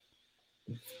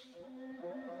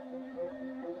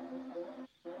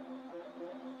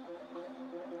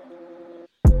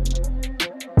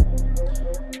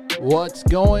What's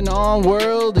going on,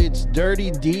 world? It's Dirty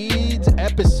Deeds,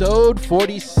 episode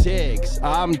 46.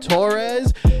 I'm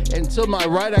Torres, and to my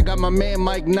right, I got my man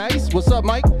Mike Nice. What's up,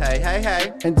 Mike? Hey.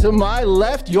 And to my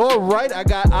left, your right, I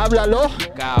got Háblalo.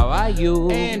 Caballo.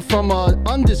 And from an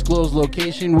undisclosed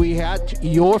location, we had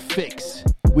your fix.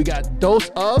 We got dose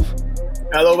of...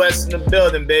 LOS in the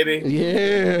building, baby.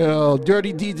 Yeah,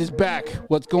 Dirty Deeds is back.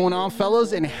 What's going on,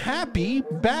 fellas? And happy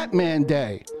Batman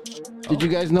Day. Did you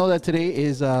guys know that today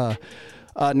is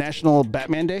National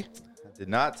Batman Day? I did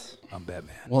not. I'm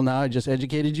Batman. Well, now I just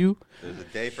educated you. There's a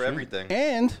day for everything.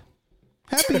 And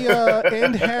happy,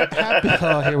 happy.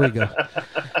 Oh, here we go.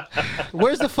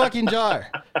 Where's the fucking jar?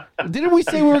 Didn't we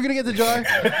say we were going to get the jar?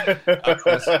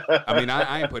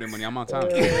 I ain't putting money. I'm on time.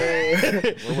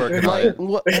 We're working on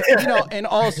it. And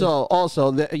also,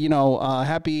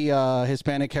 happy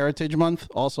Hispanic Heritage Month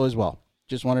also as well.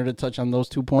 Just wanted to touch on those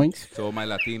 2 points. To all my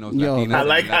Latinos, Yo, Latinas. I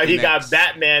like how he Latinx. got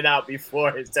Batman out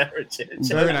before his heritage.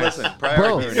 Very nice. Listen, Bro,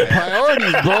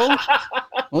 priorities, bro.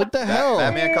 What the hell?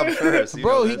 Batman comes first. you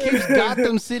Bro, know he that. keeps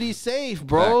Gotham City safe,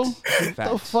 bro. Facts.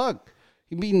 What the fuck?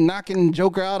 He be knocking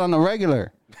Joker out on the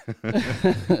regular.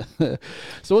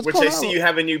 So what's Which going I on? see you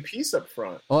have a new piece up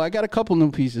front. Oh, I got a couple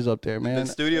new pieces up there, man. The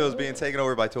studio is being taken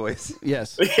over by toys.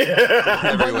 Yes.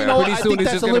 Everywhere. But you know what? Pretty I soon think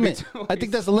it's that's just a gonna be limit. toys. I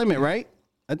think that's a limit, right?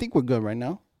 I think we're good right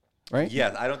now. Right?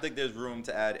 Yes, I don't think there's room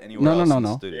to add anywhere else in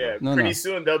the studio. Yeah, No, pretty no.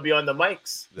 soon they'll be on the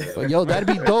mics. But yo, that'd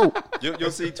be dope.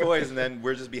 You'll see toys, and then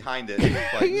we're just behind it.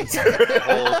 Like, a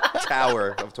whole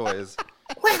tower of toys.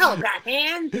 Well,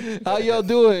 Batman. How y'all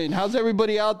doing? How's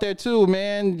everybody out there too,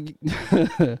 man?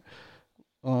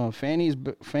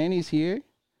 Fanny's here.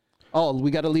 Oh, we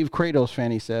got to leave Kratos,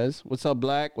 Fanny says. What's up,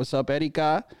 Black? What's up,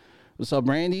 Erika? What's up,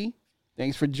 Randy?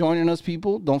 Thanks for joining us,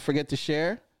 people. Don't forget to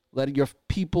share. Let your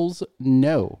peoples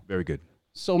know. Very good.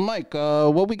 So, Mike,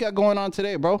 what we got going on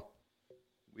today, bro?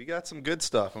 We got some good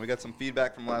stuff, and we got some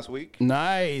feedback from last week.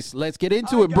 Nice. Let's get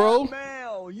into it, bro.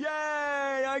 Mail. Yay!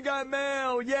 I got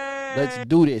mail. Yay! Let's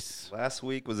do this. Last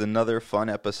week was another fun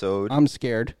episode. I'm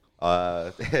scared.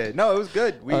 No, it was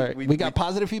good. All right. We got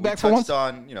positive feedback for once?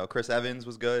 on, Chris Evans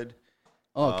was good.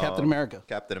 Oh, Captain America.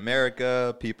 Captain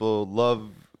America. People love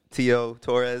Tio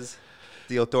Torres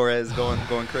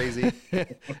going crazy.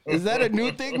 Is that a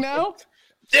new thing now?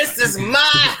 This is my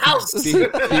house. Tio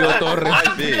Torres.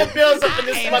 Might be. The bills up in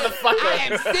this motherfucker. I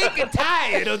am sick and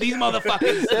tired of these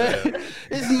motherfuckers.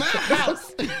 It's my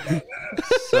house.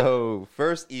 So,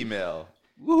 first email.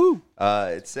 Woohoo.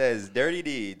 It says, Dirty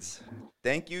Deeds.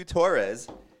 Thank you, Torres,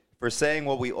 for saying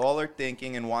what we all are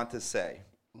thinking and want to say.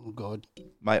 Oh, God.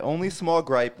 My only small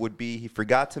gripe would be he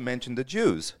forgot to mention the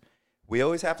Jews. We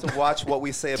always have to watch what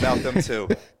we say about them, too.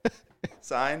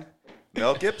 Signed,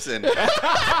 Mel Gibson.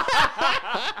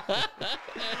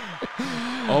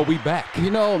 Oh, we back.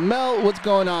 Mel, what's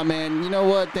going on, man? You know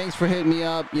what? Thanks for hitting me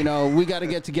up. We got to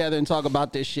get together and talk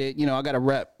about this shit. I got to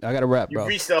rep. You bro.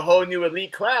 reached a whole new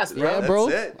elite class, bro. Yeah, That's bro.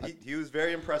 it. He was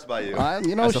very impressed by you. That's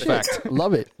a shit. fact.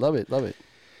 Love it.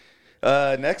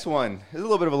 Next one. This is a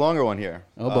little bit of a longer one here.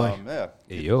 Oh, boy. Yeah.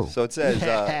 Hey, yo. So it says,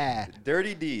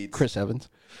 Dirty Deeds. Chris Evans.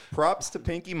 Props to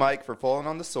Pinky Mike for falling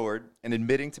on the sword and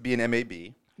admitting to be an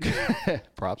MAB.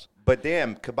 Props. But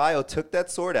damn, Caballo took that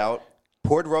sword out,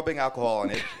 poured rubbing alcohol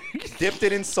on it, dipped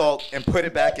it in salt, and put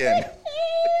it back in.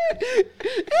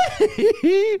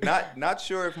 Not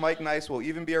sure if Mike Nice will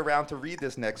even be around to read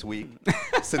this next week,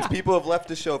 since people have left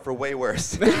the show for way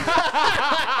worse.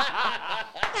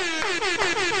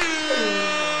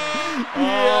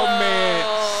 Oh, man.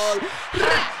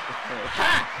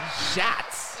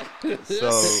 Shots. So,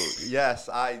 yes,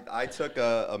 I took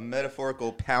a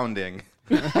metaphorical pounding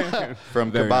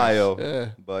from Very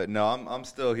Caballo, but no, I'm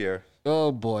still here.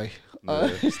 Oh, boy.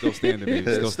 Still standing,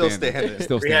 baby. Still standing.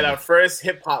 Still We had standing. our first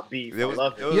hip hop beef. It was, I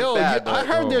love it it. was Yo, bad, I but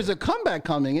heard there's a comeback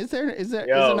coming. Is there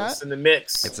Yo, not? it's in the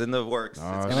mix. it's in the works. It's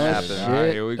Oh, gonna shit. happen. All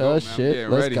right, here we go, Oh, man. I'm shit. getting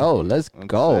Let's ready. go. Let's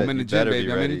go. I'm in the You gym, better be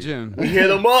baby. I'm in the ready. gym. We hit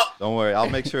them up. Don't worry, I'll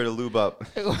make sure to lube up.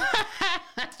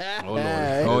 Oh, Lord.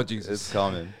 Oh, Jesus. It's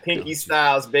coming. Pinky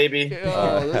Styles, baby.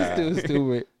 Oh, let's do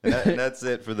stupid. And that's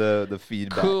it for the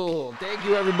feedback. Cool. Thank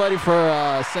you, everybody,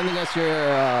 for sending us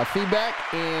your feedback.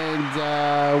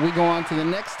 And we go on to the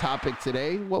next topic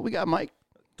today. What we got, Mike?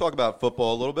 Talk about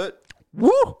football a little bit.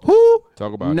 Woo-hoo.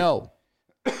 Talk about it. No.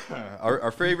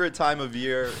 Our favorite time of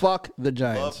year. Fuck the Love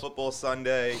Giants. football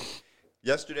Sunday.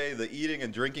 Yesterday, the eating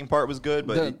and drinking part was good,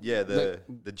 but The-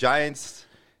 the Giants,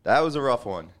 that was a rough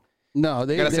one. No,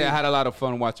 they I gotta say, I had a lot of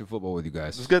fun watching football with you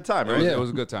guys. It was a good time, right? It was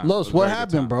a good time. Los, It was a what very good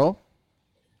happened, time. bro?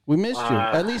 We missed you.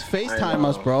 At least FaceTime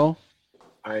us, know. bro.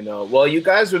 I know. Well, you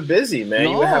guys were busy, man.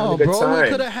 You were having a good bro, time. we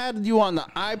could have had you on the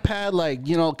iPad, like,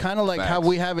 kind of like how Facts.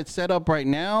 we have it set up right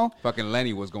now. Fucking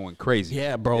Lenny was going crazy.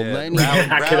 Yeah, bro. Yeah. Lenny.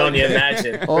 I can only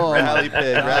imagine. Oh, Rally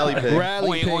pig, rally pig.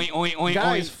 Rally Oink, pig. oink, oink, oink,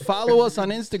 Guys, oink. follow us on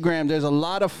Instagram. There's a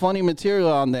lot of funny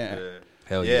material on there.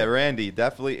 Hell Yeah, yeah. Randy,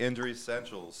 definitely injury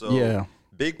central. So Yeah.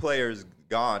 big players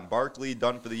gone. Barkley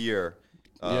done for the year.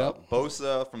 Yep.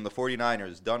 Bosa from the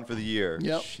 49ers done for the year.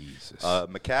 Yep. Jesus.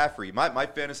 McCaffrey, my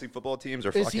fantasy football teams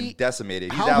are Is fucking he-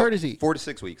 decimated. He's how out hurt is he? 4 to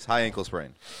 6 weeks, high ankle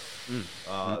sprain.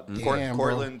 Damn, bro.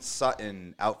 Cortland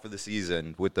Sutton out for the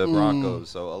season with the Broncos.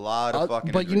 So a lot of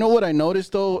fucking. But you know what I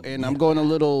noticed though, and I'm going a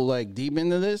little like deep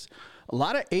into this. A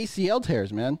lot of ACL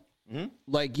tears, man.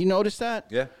 Like you noticed that?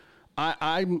 Yeah.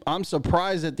 I'm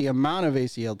surprised at the amount of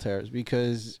ACL tears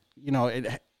because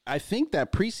I think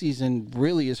that preseason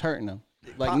really is hurting them.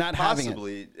 Like not having it.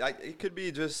 Possibly. It could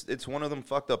be just it's one of them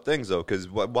fucked up things though. Because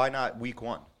why not week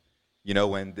 1?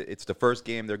 When it's the first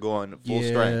game, they're going full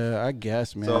strength. Yeah, I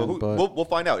guess, man. So but we'll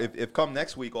find out. If come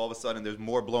next week, all of a sudden there's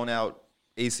more blown out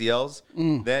ACLs,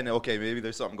 then okay, maybe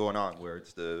there's something going on where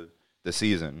it's the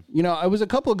season. it was a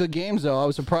couple of good games though. I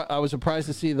was surprised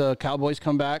to see the Cowboys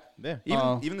come back.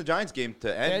 Yeah, even the Giants game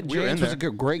to end. Ed we were in James was a there.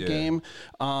 great game.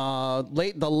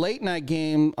 The late night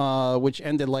game, which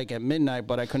ended like at midnight,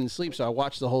 but I couldn't sleep, so I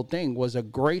watched the whole thing. Was a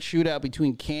great shootout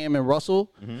between Cam and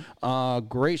Russell.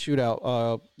 Great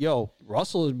shootout.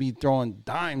 Russell would be throwing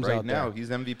dimes Right out now, there, he's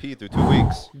MVP through 2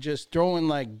 weeks. just throwing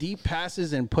like deep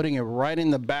passes and putting it right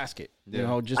in the basket.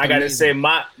 Just I gotta amazing.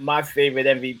 say, my favorite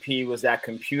MVP was that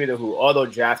computer who auto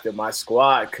drafted my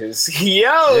squad. Cause you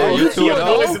you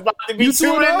 2-0? it's about to be You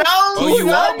 2-0. 2-0? Oh, you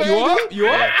up? You up? You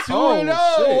up?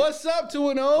 2-0. shit. What's up,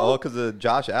 2-0? All because of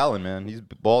Josh Allen, man. He's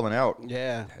balling out.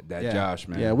 Yeah, That yeah. Josh,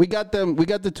 man. Yeah, we got them. We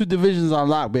got the 2 divisions on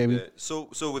lock, baby. So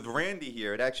with Randy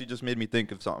here, it actually just made me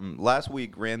think of something. Last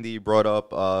week, Randy brought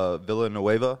up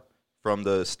Villanueva from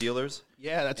the Steelers.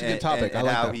 Yeah, that's a good topic. And I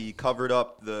like how that. he covered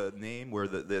up the name where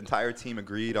the entire team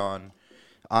agreed on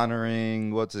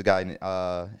honoring, what's his guy,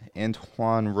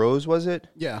 Antoine Rose, was it?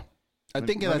 Yeah, I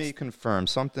think Let that's me confirm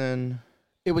something.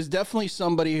 it was definitely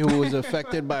somebody who was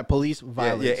affected by police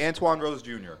violence. Yeah, Antoine Rose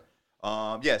Jr.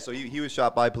 So he was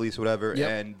shot by police, whatever, Yep.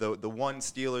 and the one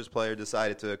Steelers player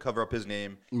decided to cover up his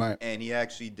name, Right. and he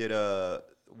actually did a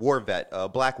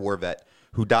black war vet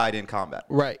who died in combat.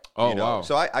 Right. Oh, wow.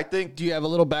 So I think Do you have a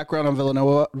little background on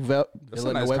Villanova? That's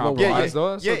a nice Villanova? compliment. yeah, Wise,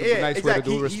 though. That's a nice way to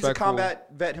do He's a respectful- combat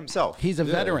vet himself. He's a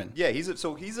veteran. Yeah, he's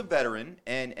a veteran,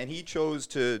 and he chose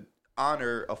to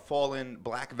honor a fallen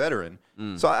black veteran.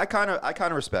 So I kind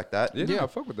of respect that. Yeah, I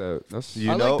fuck with that. That's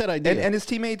You I know? like that idea. And his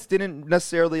teammates didn't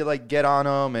necessarily like get on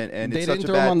him, and They it's such didn't a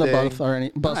throw him bad on the thing. bus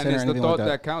or bus and or it's the anything thought like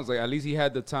that counts. Like at least he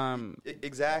had the time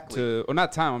Exactly. to, or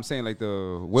not time. I'm saying like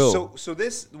the will. So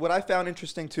this what I found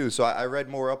interesting too. So I read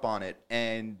more up on it,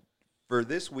 and for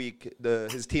this week,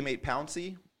 his teammate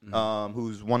Pouncey,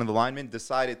 who's one of the linemen,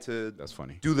 decided to That's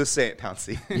funny. do the same.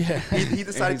 Pouncey, Yeah. he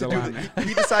decided to he's a do lineman.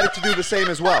 he decided to do the same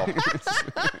as well.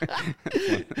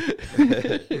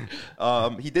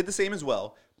 He did the same as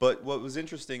well. But what was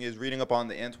interesting is reading up on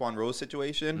the Antoine Rose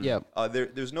situation. Yep.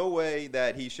 There's no way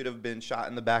that he should have been shot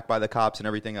in the back by the cops and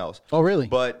everything else. Oh, really?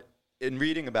 But in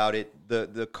reading about it,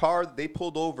 the car, they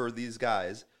pulled over these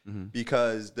guys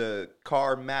because the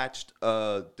car matched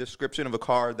a description of a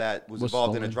car that was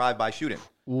involved in a stolen. drive-by shooting.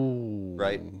 Ooh.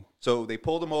 Right? So they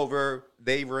pulled him over,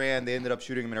 they ran, they ended up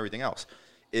shooting him and everything else.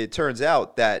 It turns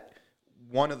out that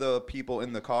one of the people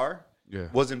in the car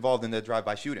was involved in the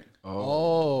drive-by shooting.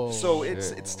 Oh. So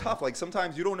it's tough. Like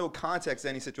sometimes you don't know context to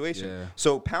any situation. Yeah.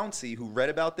 So Pouncey, who read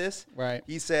about this, Right.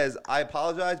 he says, "I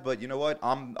apologize, but you know what?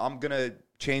 I'm gonna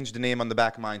change the name on the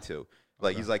back of mine too."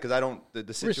 Like he's like, because I don't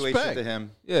the situation Respect. to him.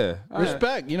 Yeah.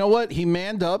 Respect. You know what? He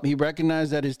manned up. He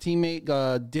recognized that his teammate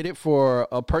did it for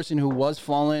a person who was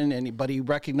fallen, but he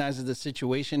recognizes the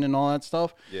situation and all that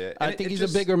stuff. Yeah. I And think it he's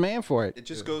just- a bigger man for it. It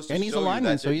just goes to And he's show a you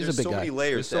lineman, that so he's a there's big so guy. many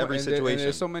layers to every and situation.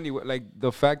 there's so many like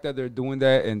the fact that they're doing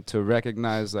that and to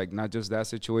recognize like not just that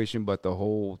situation but the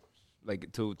whole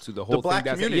like to the whole black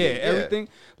thing that's community, yeah. everything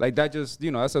like that just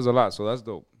that says a lot, so that's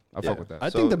dope. I fuck with that. I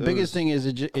So think the it biggest was- thing is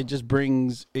it just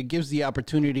gives the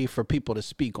opportunity for people to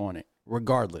speak on it,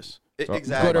 regardless,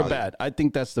 Exactly. good or bad. I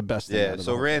think that's the best thing. Yeah. out of the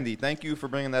So whole- Randy, thank you for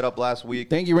bringing that up last week.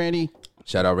 Thank you, Randy.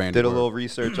 Shout out Randy. Did a Word. little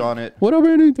research on it. What up,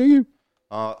 Randy? Thank you.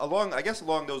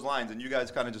 Along those lines, and you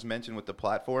guys kind of just mentioned with the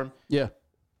platform. Yeah.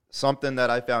 Something that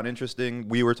I found interesting,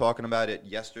 we were talking about it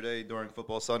yesterday during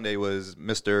Football Sunday, was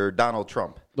Mr. Donald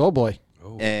Trump. Oh boy.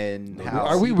 And how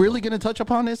Are we really going to touch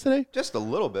upon this today? just a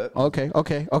little bit. Okay.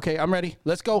 I'm ready.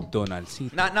 Let's go.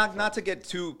 Donaldcito. Not to get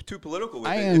too political with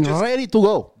I it. am ready to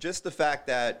go. Just the fact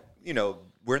that,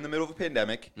 we're in the middle of a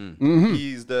pandemic. Mm-hmm.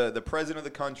 He's the president of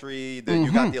the country.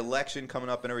 You got the election coming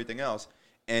up and everything else.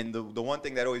 And the one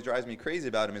thing that always drives me crazy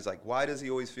about him is, like, why does he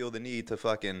always feel the need to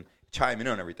fucking chime in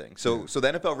on everything? So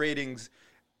the NFL ratings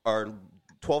are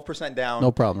 12% down.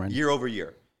 No problem, Randy. Year over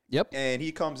year. Yep. And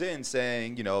he comes in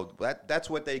saying, that's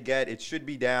what they get. It should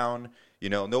be down.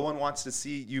 No one wants to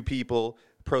see you people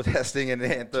protesting and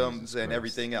anthems and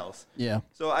everything else. Yeah.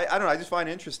 So I don't know. I just find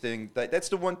it interesting that that's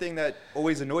the one thing that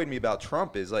always annoyed me about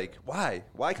Trump is, like, why?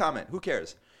 Why comment? Who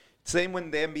cares? Same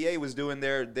when the NBA was doing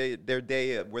their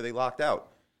day where they locked out.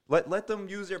 Let them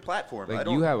use their platform. Like,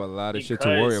 you have a lot of shit to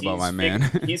worry about, my man.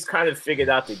 He's kind of figured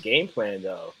out the game plan,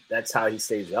 though. That's how he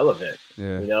stays relevant.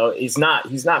 Yeah. He's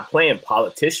not playing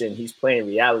politician. He's playing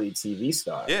reality TV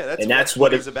star. Yeah, that's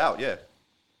what it's about. Yeah.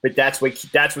 But that's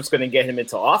what's going to get him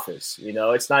into office.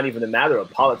 It's not even a matter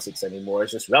of politics anymore.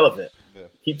 It's just relevant. Yeah.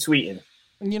 Keep tweeting.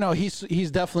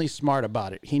 He's definitely smart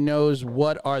about it. He knows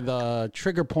what are the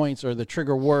trigger points or the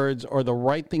trigger words or the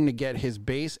right thing to get his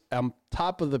base on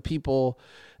top of the people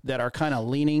that are kind of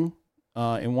leaning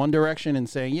in one direction and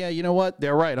saying, yeah, you know what?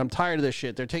 They're right. I'm tired of this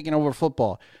shit. They're taking over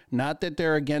football. Not that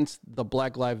they're against the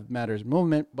Black Lives Matters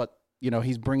movement, but,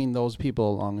 he's bringing those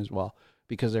people along as well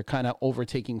because they're kind of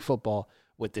overtaking football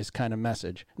with this kind of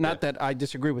message. Not that I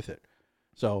disagree with it.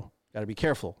 So got to be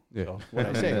careful. Yeah. What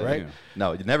I say, right? Yeah.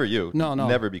 No, never you. No.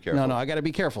 Never be careful. No, I got to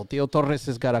be careful. Theo Torres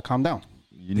has got to calm down.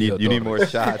 You need more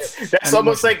shots. That's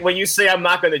almost like when you say I'm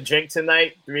not going to drink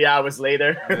tonight, 3 hours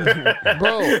later.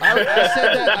 Bro,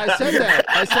 I said that.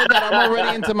 I'm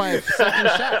already into my second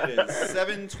shot. It is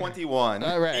 7:21.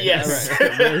 All right. Yes. All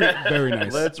right. Very, very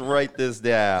nice. Let's write this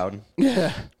down.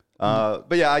 Yeah.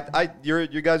 But yeah,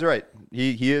 you guys are right.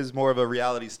 He is more of a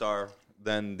reality star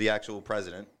than the actual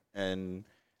president, and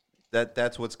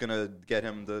that's what's gonna get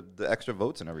him the extra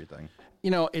votes and everything.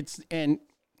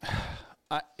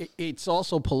 It's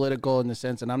also political in the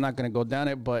sense, and I'm not going to go down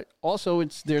it, but also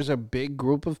there's a big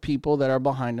group of people that are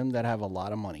behind him that have a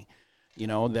lot of money,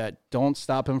 that don't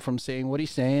stop him from saying what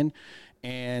he's saying.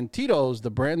 And Tito's the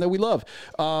brand that we love.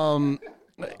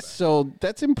 So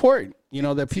that's important,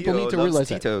 that people need to realize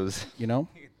Tito's. that,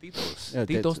 Tito's. Yeah,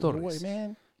 Tito's boy, Torres.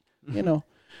 man,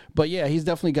 but yeah, he's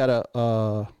definitely got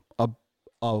a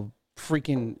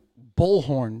freaking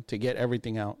bullhorn to get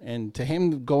everything out, and to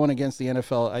him going against the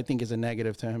NFL, I think is a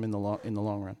negative to him in the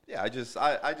long run. Yeah, I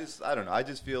don't know. I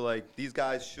just feel like these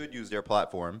guys should use their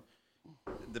platform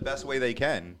the best way they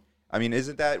can. I mean,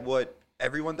 isn't that what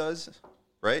everyone does,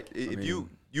 right? If you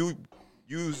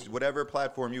use whatever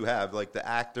platform you have, like the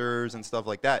actors and stuff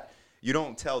like that, you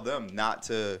don't tell them not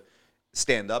to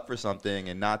stand up for something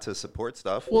and not to support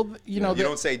stuff. Well, you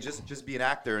don't say just be an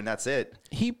actor and that's it.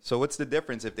 So what's the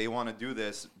difference if they want to do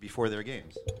this before their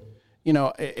games?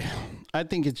 I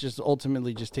think it's just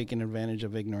ultimately just taking advantage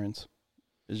of ignorance.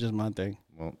 It's just my thing.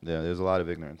 Well, yeah, there's a lot of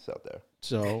ignorance out there.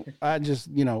 So I just,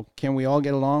 can we all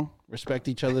get along, respect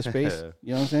each other's space?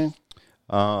 You know what I'm saying?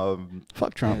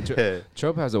 Fuck Trump.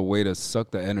 Trump has a way to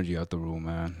suck the energy out the room,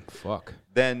 man. Fuck.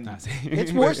 Then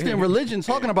it's worse than religion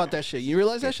talking about that shit. You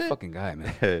realize that shit? Fucking guy,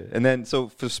 man. And then, so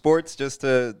for sports,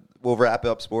 we'll wrap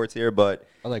up sports here, but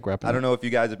I like wrapping. I don't know if you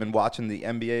guys have been watching the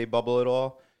NBA bubble at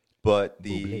all, but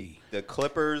the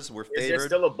Clippers were favored. Is there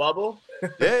still a bubble? Yeah,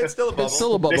 it's still a bubble. It's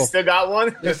still a bubble. They still got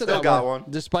one? They still got one.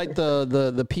 Despite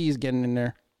the peas getting in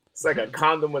there. It's like a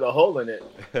condom with a hole in it.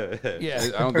 Yeah.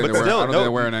 I don't think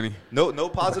they're wearing any. No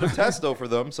positive test, though, for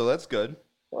them, so that's good.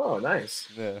 Oh, nice.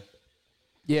 Yeah.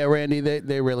 Yeah, Randy,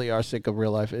 they really are sick of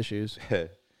real life issues.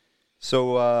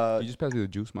 So You just passed me the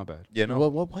juice, my bad. you know,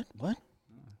 What?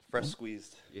 fresh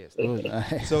squeezed. Yes.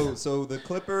 So the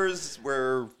Clippers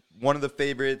were one of the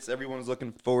favorites. Everyone's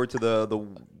looking forward to the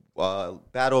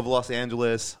Battle of Los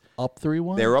Angeles. Up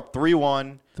 3-1? They're up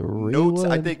 3-1. 3-1.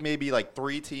 I think maybe like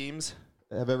 3 teams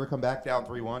have ever come back down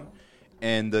 3-1.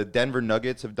 And the Denver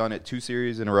Nuggets have done it 2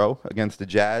 series in a row against the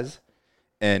Jazz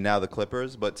and now the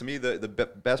Clippers. But to me, the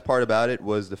best part about it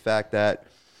was the fact that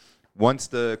once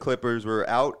the Clippers were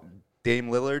out, Dame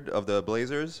Lillard of the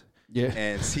Blazers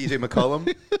and CJ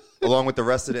McCollum, along with the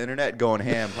rest of the internet, going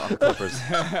ham on the Clippers.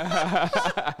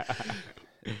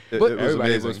 But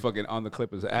everybody was fucking on the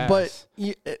Clippers' ass. But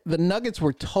the Nuggets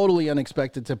were totally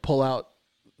unexpected to pull out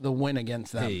the win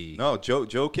against them. Hey. No,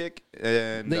 Joe Kick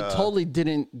and They totally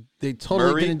didn't. They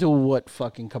totally didn't do what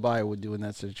fucking Kabaya would do in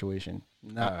that situation.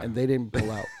 And they didn't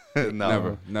pull out.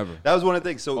 No. Never. That was one of the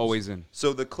things. So always in.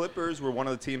 So the Clippers were one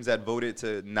of the teams that voted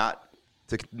to not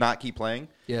to not keep playing.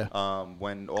 Yeah.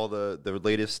 When all the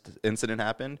latest incident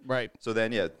happened. Right. So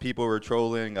then, people were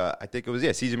trolling. I think it was,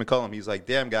 CJ McCollum. He's like,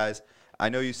 damn, guys, I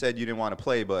know you said you didn't want to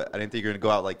play, but I didn't think you were going to go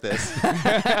out like this.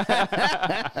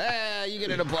 You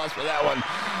get an applause for that one.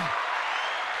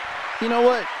 You know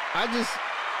what?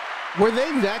 Were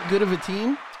they that good of a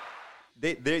team?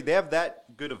 They have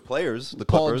that good of players. The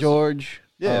Paul Clippers. George.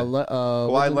 Yeah.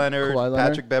 Kawhi Leonard, Leonard.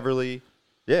 Patrick Beverly.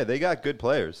 Yeah, they got good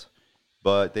players,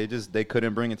 but they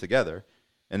couldn't bring it together.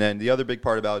 And then the other big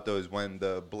part about it, though, is when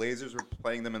the Blazers were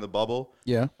playing them in the bubble.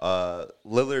 Yeah.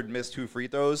 Lillard missed 2 free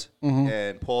throws,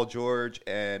 and Paul George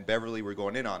and Beverly were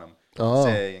going in on him,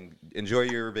 saying, enjoy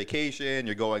your vacation,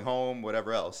 you're going home,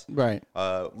 whatever else. Right.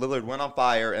 Lillard went on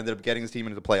fire, ended up getting his team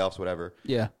into the playoffs, whatever.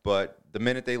 Yeah. But the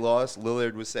minute they lost,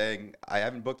 Lillard was saying, I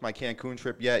haven't booked my Cancun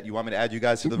trip yet. You want me to add you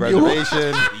guys to the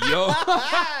reservation?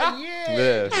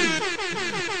 Yeah.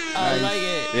 I like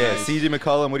it. Yeah, CJ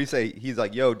McCollum, what do you say? He's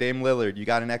like, yo, Dame Lillard, you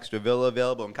got an extra villa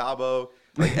available in Cabo?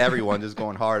 Like, everyone just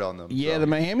going hard on them. Yeah, so. the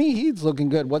Miami Heat's looking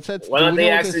good. What's that? Why do don't we they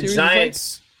know what ask the the series is like?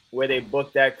 Giants where they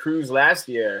booked that cruise last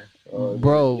year?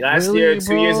 Bro, Last really, year,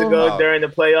 2 years bro? ago during the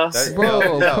playoffs.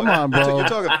 Bro, come on, bro. You're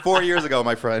talking 4 years ago,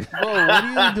 my friend. Bro, what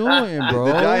are you doing, bro?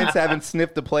 The Giants haven't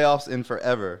sniffed the playoffs in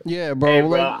forever. Yeah, bro. Hey, bro,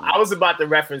 like- I was about to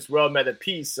reference World Meta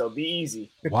Peace, so be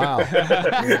easy. wow.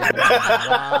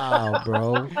 Wow,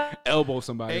 bro. Elbow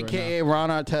somebody. AKA Ron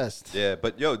Artest. Yeah,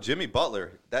 but yo, Jimmy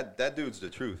Butler, that dude's the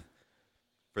truth.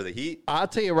 For the Heat, I'll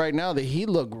tell you right now, the Heat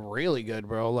look really good,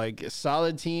 bro. Like a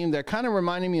solid team. They're kind of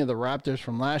reminding me of the Raptors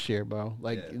from last year, bro.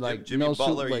 Jimmy no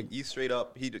Butler, suit, he's straight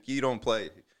up. He don't play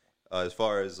as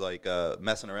far as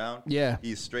messing around. Yeah.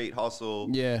 He's straight hustle.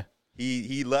 yeah,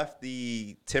 He left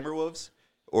the Timberwolves,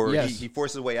 or Yes. he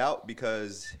forced his way out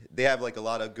because they have like a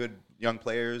lot of good young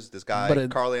players. This guy, But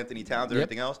Karl Anthony Towns, and Yep.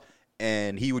 everything else,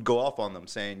 and he would go off on them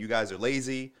saying, "You guys are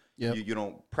lazy. Yep. You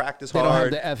don't practice they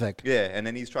hard. don't have the ethic. Yeah, and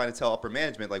then he's trying to tell upper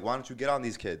management, like, why don't you get on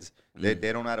these kids? They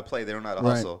don't know how to play. They don't know how to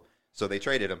Right. hustle. So they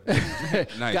traded him.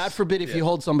 Nice. God forbid if you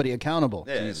hold somebody accountable.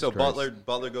 Yeah, Jesus so Christ.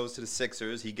 Butler goes to the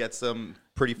Sixers. He gets them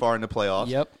pretty far in the playoffs.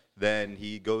 Yep. Then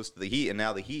he goes to the Heat, and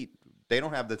now the Heat, they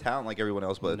don't have the talent like everyone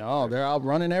else, but No, they're out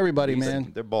running everybody, man.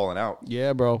 they're balling out.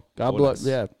 Yeah, bro. God bless.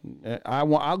 Yeah,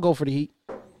 I'll go for the Heat.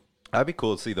 That'd be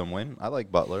cool to see them win. I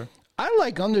like Butler. I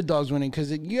like underdogs winning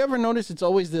because you ever notice it's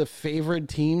always the favored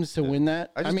teams to win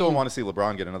that? I just don't want to see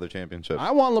LeBron get another championship.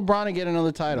 I want LeBron to get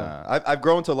another title. I've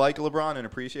grown to like LeBron and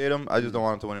appreciate him. I just don't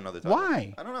want him to win another title.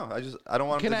 Why? I don't know. I don't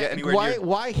want him to get anywhere why? near.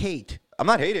 Why hate? I'm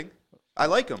not hating. I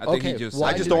like him. I think Okay, he just. why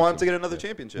I just do don't you want him to get another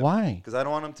championship. Why? Because I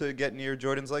don't want him to get near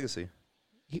Jordan's legacy.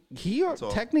 He all.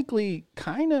 technically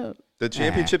kind of. The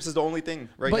championships is the only thing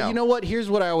right But now. you know what? Here's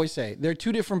what I always say: they're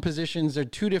two different positions. They're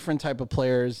two different type of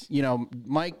players. You know,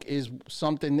 Mike is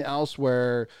something else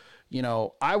where, you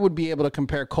know, I would be able to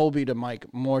compare Kobe to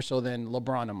Mike more so than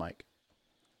LeBron to Mike.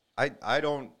 I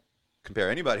don't compare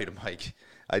anybody to Mike.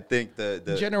 I think the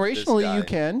Generationally, this guy- you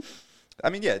can. I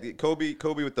mean, yeah, Kobe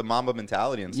with the Mamba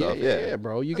mentality and stuff. Yeah,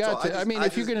 bro. You That's all. got to. I mean,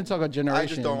 if you're going to talk about generation, I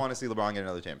just don't want to see LeBron get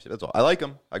another championship. That's all. I like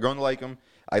him. I grown to like him.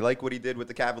 I like what he did with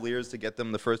the Cavaliers to get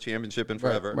them the first championship in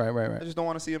forever. Right. I just don't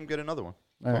want to see him get another one.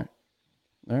 All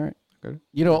right.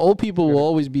 You know, old people will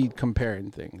always be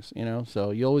comparing things, you know, so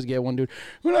you always get one dude.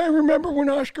 Well, I remember when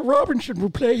Oscar Robertson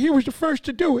would play, he was the first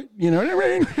to do it. You know what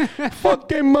I mean? Fuck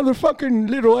them motherfucking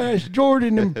little ass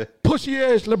Jordan and pussy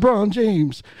ass LeBron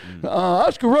James.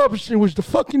 Oscar Robertson was the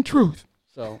fucking truth.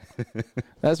 So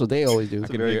that's what they always do.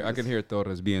 I can hear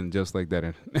Torres being just like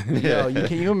that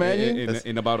Can you imagine?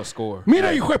 in about a score.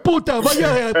 Mira, hijo de puta,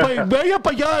 vaya para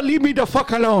allá, leave me the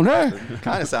fuck alone, eh?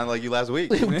 Kind of sounded like you last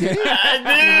week.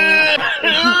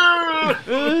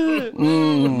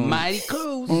 Mighty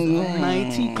close.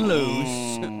 Mighty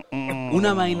close.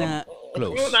 Una vaina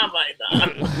close.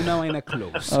 Una vaina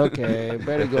close. Okay,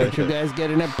 very good. You guys get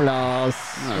an applause.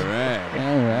 All right.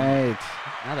 All right.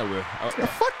 Now that we're.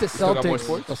 Fuck the still got more Celtics.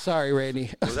 sports? Oh, sorry, Randy.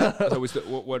 So we still,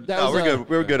 what? That No, was we're a- good.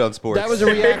 We're good on sports. That was a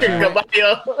reaction.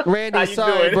 Caballo. Randy, How you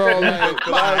sorry, doing? bro. Like,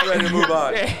 I was ready to move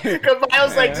on.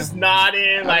 Caballo's like just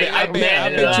nodding, like I've I'm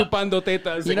been chupando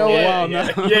tetas. You know for a what? while now.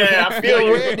 Yeah, I feel Yo,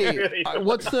 you. Randy,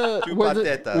 what's the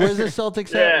Chupateta. where's the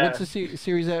Celtics at? Yeah. What's the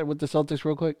series at with the Celtics,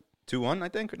 real quick? 2-1, I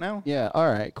think, now. Yeah. All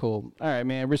right. Cool. All right,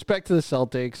 man. Respect to the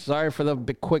Celtics. Sorry for the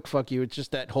big quick fuck you. It's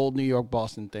just that whole New York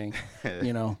Boston thing.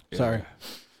 You know. Sorry.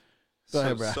 Go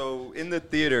ahead, bro. So in the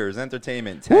theaters,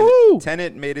 entertainment, Woo!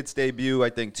 Tenet made its debut, I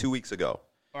think, 2 weeks ago.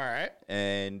 All right.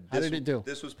 And How did it do?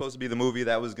 This was supposed to be the movie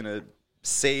that was going to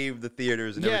save the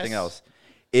theaters and Yes. everything else.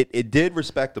 It did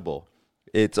respectable.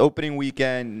 Its opening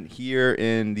weekend here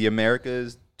in the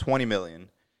Americas, 20 million.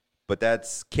 But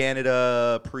that's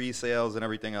Canada, pre-sales and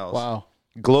everything else. Wow.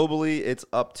 Globally, it's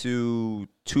up to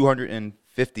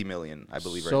 250 million, I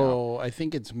believe, right now. So I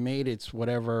think it's made its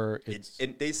whatever it's.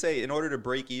 They say in order to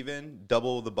break even,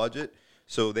 double the budget.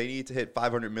 So they need to hit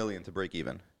 500 million to break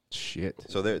even. Shit.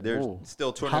 So they're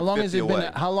still 250 How long has it away.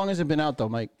 been? How long has it been out though,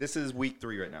 Mike? This is week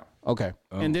 3 right now. Okay,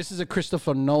 and this is a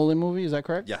Christopher Nolan movie. Is that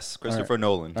correct? Yes, Christopher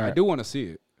Nolan. I do want to see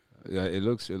it. Yeah, it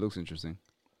looks interesting.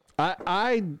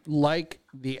 I like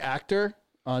the actor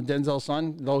Denzel's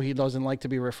son, though he doesn't like to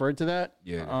be referred to that.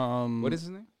 Yeah. What is his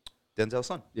name? Denzel's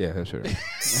son. Yeah, that's right.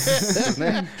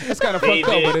 That's kind of fucked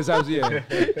up, but it's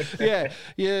yeah,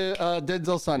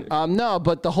 Denzel's son. No,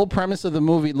 but the whole premise of the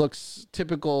movie looks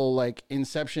typical, like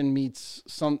Inception meets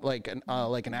some like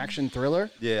an action thriller.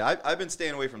 Yeah, I've been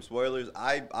staying away from spoilers.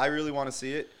 I really want to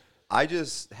see it. I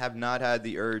just have not had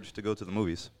the urge to go to the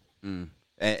movies, and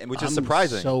which is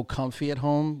surprising. I'm so comfy at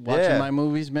home watching my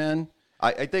movies, man.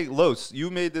 I think, Los, you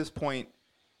made this point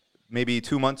maybe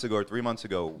 2 months ago or 3 months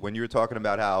ago when you were talking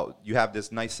about how you have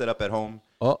this nice setup at home.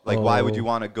 Like, why would you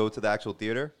want to go to the actual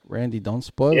theater? Randy, don't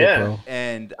spoil it, bro.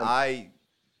 And I've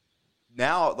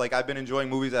been enjoying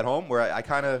movies at home where I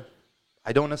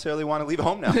don't necessarily want to leave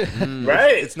home now.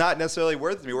 Right. It's not necessarily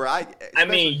worth it to me. I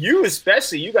mean, you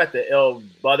especially, you got the ill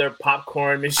butter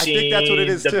popcorn machine. I think that's what it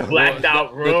is, the too. blacked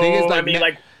out room. The thing is,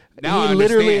 Now he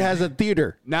literally has a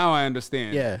theater. Now I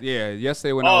understand. Yeah.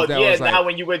 Yesterday when I was there, I was like, now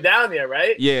when you were down there,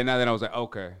 right? Yeah. Now that I was like,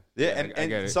 okay. Yeah, I get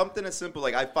and it. something as simple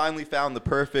like I finally found the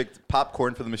perfect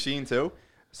popcorn for the machine too.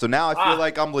 So now I feel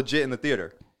like I'm legit in the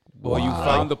theater. Well, you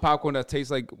found the popcorn that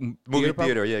tastes like Movie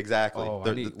theater, yeah, exactly. Oh,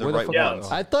 the where the right fuck-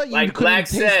 ones. I thought you Like couldn't Black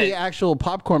taste said. the actual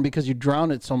popcorn because you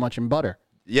drown it so much in butter.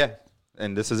 Yeah,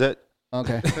 and this is it.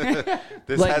 Okay.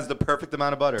 This Like- has the perfect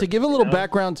amount of butter. To give a little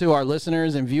background to our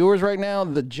listeners and viewers right now,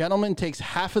 the gentleman takes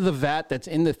half of the vat that's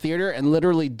in the theater and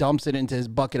literally dumps it into his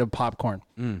bucket of popcorn.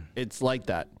 It's like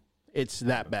that. It's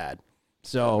that bad.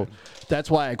 So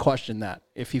that's why I questioned that.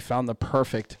 If he found the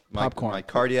perfect popcorn. My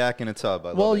cardiac in a tub.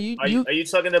 I well, love it. Are you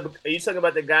talking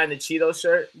about the guy in the Cheeto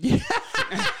shirt? Yeah.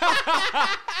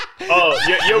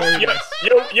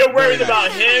 You're worried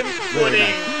about him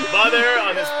putting butter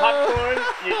on his popcorn?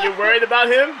 You're worried about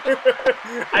him?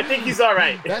 I think he's all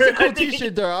right. That's a cool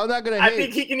T-shirt, though. I'm not gonna. I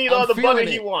think he can eat all the butter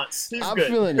he wants. He's I'm good.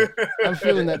 feeling it. I'm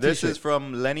feeling that. This T-shirt. is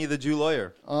from Lenny the Jew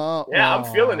lawyer. Yeah, I'm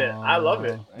feeling it. I love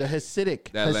it. The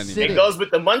Hasidic. That Lenny. It goes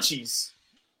with the munchies.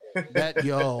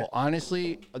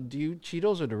 Honestly, do you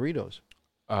Cheetos or Doritos?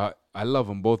 I love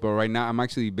them both, but right now I'm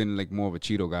actually been like more of a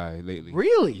Cheeto guy lately.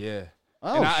 Really? Yeah.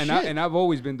 Oh, and I've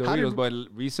always been Doritos, but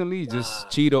recently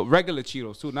just regular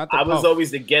Cheetos too, not the I was puff.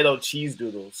 always the ghetto cheese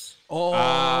doodles. Oh,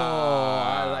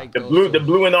 I like The those the too.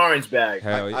 blue and orange bag.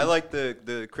 Hell yeah. I like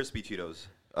the crispy Cheetos.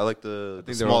 I like the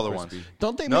think they're all smaller ones. crispy.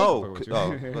 Don't they? No. Make-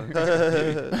 Oh.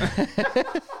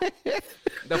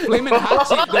 The flaming hot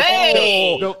Cheetos.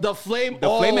 Hey! The flame. The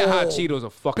flaming hot Cheetos are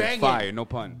fucking Banging. fire, no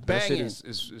pun. That shit Banging.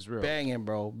 is real. banging,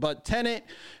 bro. But Tenet,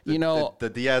 you know, the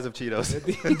Diaz of Cheetos.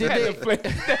 did they?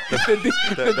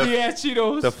 The Diaz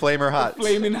Cheetos. The Flamer Hot.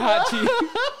 Flaming hot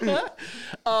Cheetos.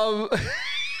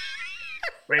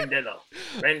 Rendelo.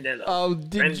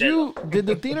 Did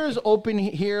the theaters open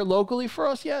here locally for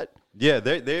us yet? Yeah,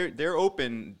 they're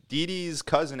open. Dee Dee's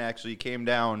cousin actually came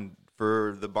down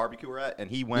for the barbecue we're at, and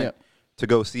he went to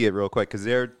go see it real quick because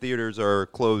their theaters are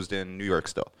closed in New York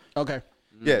still. Okay.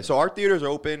 Yeah, so our theaters are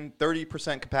open,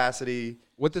 30% capacity,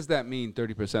 What does that mean,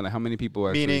 30%? Like how many people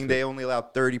actually meaning fit? they only allow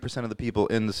 30% of the people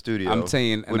in the studio. I'm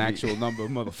saying an would be- actual number of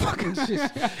motherfuckers.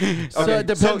 So it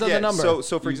depends on the number.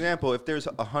 So for example, if there's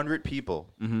 100 people,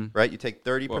 right, you take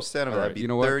 30% of that, all right, that'd be you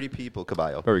know what? 30 people,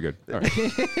 Caballo. Very good. All right.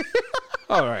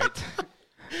 All right.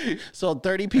 So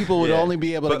 30 people would Yeah. only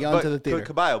be able to get into the theater.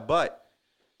 Caballo, but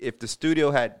if the studio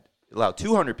had allowed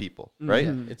 200 people, right,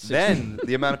 It's then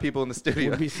the amount of people in the studio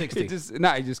would be 60. You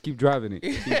just keep driving it.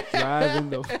 Keep driving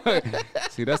the fuck.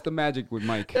 See, that's the magic with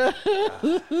Mike. I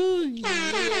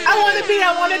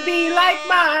want to be like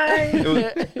mine.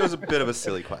 it was a bit of a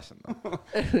silly question, though.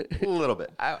 A little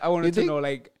bit. I wanted You to think- know,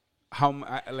 like,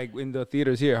 like in the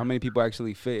theaters here, how many people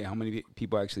actually fit and how many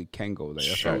people actually can go. Like,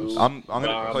 that's what I was- I'm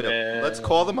gonna hold up. man. Let's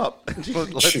call them up.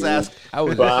 Let's ask. I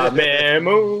was Mucho.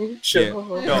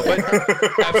 No, but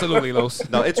absolutely, Los.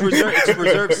 no, it's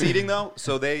reserved seating though,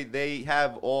 so they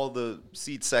have all the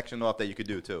seats sectioned off that you could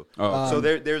do too. Oh. So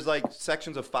there's like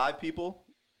sections of 5 people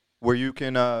where you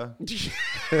can. All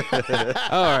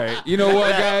right. You know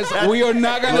what, guys? We are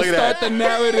not going Look to at start that. the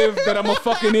narrative that I'm a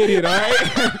fucking idiot, all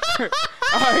right?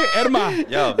 All right, Irma.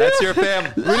 Yo, that's your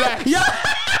fam. Relax.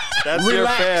 That's your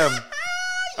Relax. fam.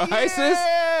 All right, sis?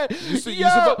 man. you Yo,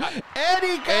 suppo-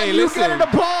 Eddie, Hey, you listen. get an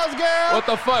applause, girl. What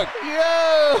the fuck?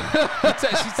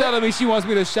 Yo. She's telling me she wants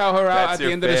me to shout her out That's at the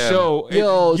your end of the fam. show.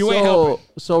 Yo, You ain't helping.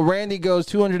 so Randy goes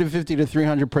 250 to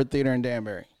 300 per theater in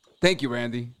Danbury. Thank you,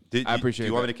 Randy. I appreciate it.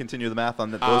 Do you want me to continue the math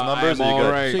on those I numbers? am or you all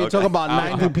good? right. So you talk about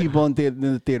 90 people in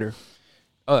the theater.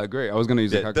 Oh, great. I was going to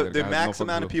use a Yeah, calculator. the I have no max fucking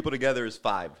amount of clue. people together is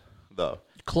 5, though.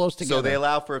 Close together. So they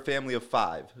allow for a family of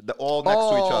 5, all next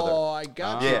to each other. Oh, I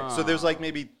got Yeah, so there's like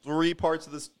maybe 3 parts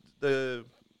of the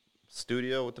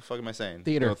studio. What the fuck am I saying?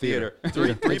 Theater. No, theater.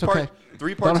 Theater. Three It's parts. okay.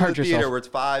 3 Don't parts of hurt the theater yourself. where it's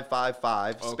 5, 5,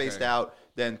 5, spaced Okay. out.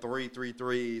 Then 3, 3,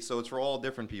 3. So it's for all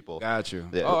different people. Got you.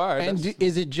 Yeah. Oh, all right. And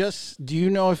is it just? Do you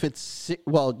know if it's?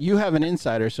 Well, you have an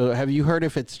insider, so have you heard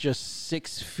if it's just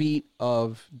 6 feet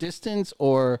of distance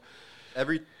or?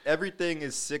 Everything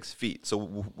is 6 feet. So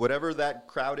whatever that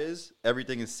crowd is,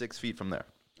 everything is 6 feet from there.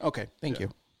 Okay, thank you.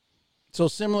 So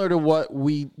similar to what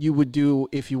you would do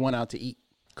if you went out to eat.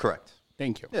 Correct.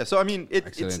 Thank you. Yeah. So I mean,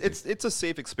 Excellent. it's a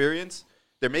safe experience.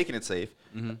 They're making it safe.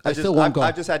 I still won't go.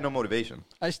 I've just had no motivation.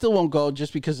 I still won't go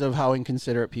just because of how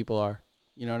inconsiderate people are.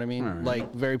 You know what I mean? Like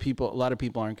a lot of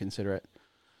people aren't considerate.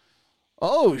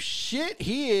 Oh shit,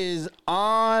 he is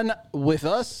on with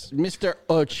us, Mr.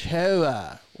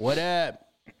 Ochoa. What up?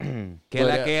 Que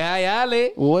la que hay,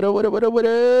 Ale. What up, what up, what up, what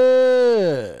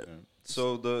up?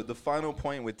 So the final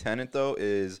point with Tenet though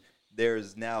is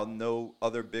there's now no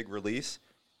other big release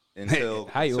until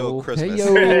Hi-yo. Christmas.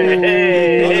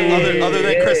 Hey, yo. Other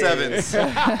than Chris Evans.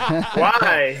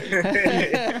 Why?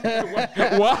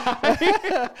 Why?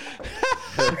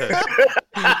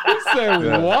 He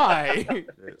said, why?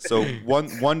 So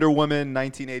Wonder Woman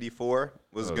 1984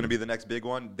 was going to be the next big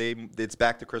one. It's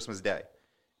back to Christmas Day,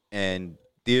 and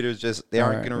theaters they All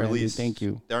aren't right, going to Randy, release. thank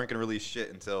you. They aren't going to release shit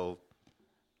until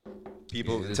Yeah,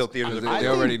 until theaters are they full.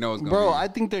 already know it's gonna Bro, be. I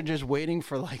think they're just waiting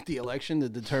for like the election to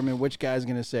determine which guy's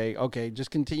gonna say, okay,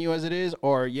 just continue as it is,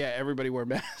 or yeah, everybody wear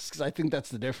masks. I think that's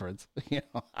the difference. You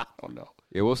know, I don't know.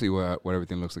 Yeah, we'll see what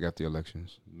everything looks like after the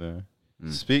elections. Yeah.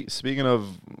 Speaking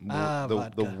of the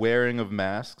vodka. wearing of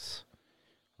masks,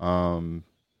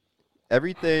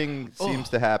 everything seems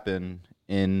to happen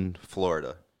in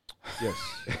Florida.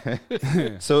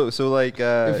 Yes. So like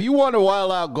If you want to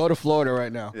wild out, go to Florida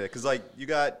right now. yeah, because like you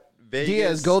got Vegas.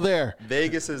 Diaz, go there.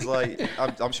 Vegas is like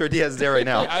I'm sure Diaz is there right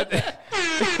now.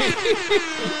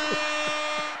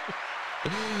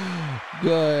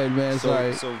 Good man.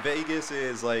 Sorry. So Vegas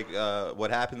is like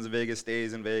what happens in Vegas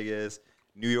stays in Vegas.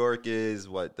 New York is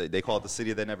what they call it the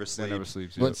city that never They sleeps. never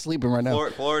sleeps. What's sleeping right now?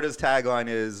 Florida's tagline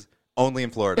is only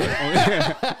in Florida.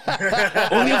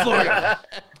 Only in Florida.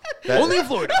 Only in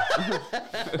Florida.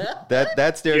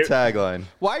 That's their tagline.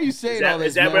 Why are you saying all this?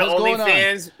 Is that man? where What's going on?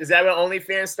 OnlyFans? Is that where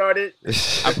OnlyFans started?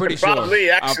 I'm pretty sure. Probably,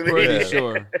 actually. I'm pretty Yeah.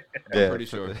 sure. I'm pretty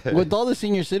sure. With all the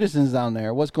senior citizens down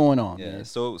there, what's going on? Yeah. Man?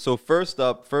 So first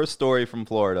story from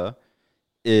Florida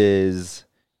is,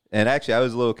 and actually I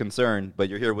was a little concerned, but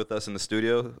you're here with us in the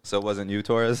studio, so it wasn't you,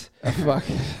 Torres. Fuck.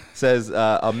 Says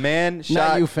a man shot.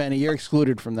 Not you, Fanny. You're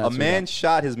excluded from that. A man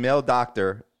shot his male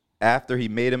doctor after he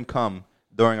made him come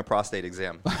during a prostate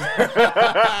exam.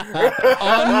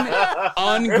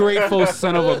 Ungrateful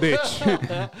son of a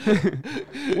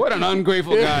bitch. What an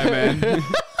ungrateful guy, man.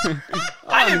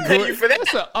 I didn't pay you for that.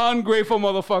 That's an ungrateful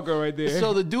motherfucker right there.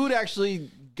 So the dude actually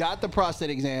got the prostate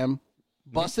exam,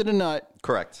 busted a nut,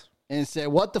 Correct. and said,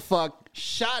 "What the fuck?"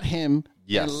 Shot him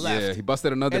Yes. and left. yeah, he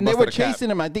busted another. And they busted were a cap.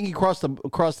 chasing him. I think he crossed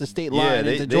the state line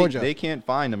Yeah, into Georgia. they can't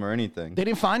find him or anything. They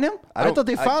didn't find him? I don't- thought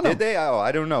they found him. Did they? Oh,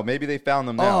 I don't know. Maybe they found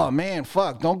them now. Oh man,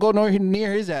 fuck! Don't go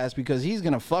near his ass because he's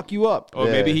gonna fuck you up. Or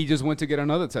Yeah. maybe he just went to get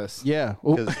another test. Yeah.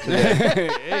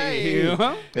 Hey, you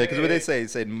know? Because what they say, it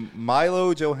said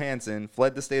Milo Johansson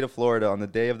fled the state of Florida on the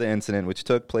day of the incident, which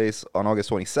took place on August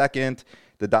 22nd.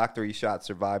 The doctor he shot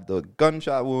survived the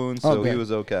gunshot wound, so Okay. he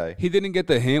was okay. He didn't get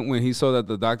the hint when he saw that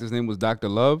the doctor's name was Dr.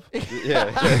 Love.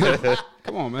 Yeah.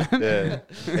 Come on, man. Yeah.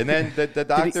 And then the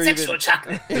doctor Sexual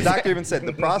chocolate. the doctor even said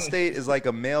the prostate is like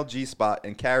a male G-spot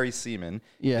and carries semen.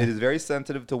 Yeah. It is very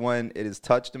sensitive to when it is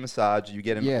touched and massaged. You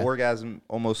get an Yeah. orgasm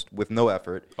almost with no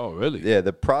effort. Oh, really? Yeah,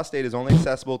 the prostate is only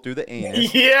accessible through the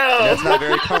anus. Yo. That's not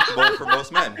very comfortable for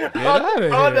most men. Get out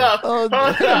of Hold here. up. Oh, Hold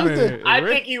up. man. I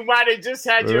think you might have just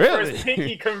had your Really? first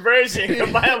pinky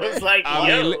conversion. Mine was like, I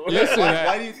yo. mean, listen.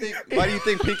 Why do you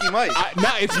think Pinky Mike?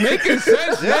 Nah, it's making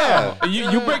sense Yeah. now.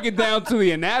 You break it down to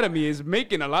the anatomy. It's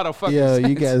making a lot of fucking Yo, sense.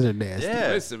 you guys are nasty. Yeah.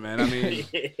 Listen, man. I mean,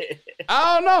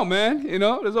 I don't know, man. You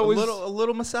know, there's A always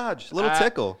little massage, a little I-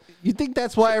 tickle. You think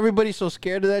that's why everybody's so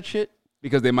scared of that shit?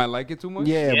 because they might like it too much.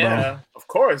 Yeah, Yeah, of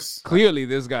course. Clearly,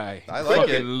 this guy I like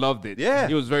fucking it. loved it. Yeah.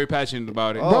 he was very passionate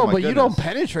about it. Oh, bro. my But you don't goodness.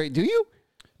 penetrate, do you?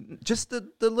 Just the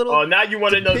little. Oh, now you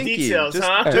want to know pinky. details, just,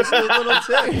 huh? Just a little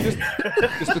tip.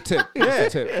 Just the tip. Yeah.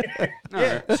 Just the tip. All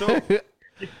Yeah. right. So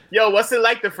Yo, what's it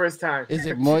like the first time? Is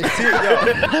it moist?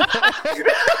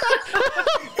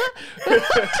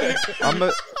 I'm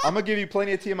gonna give you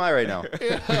plenty of TMI right now.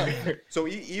 So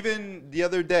even the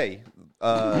other day,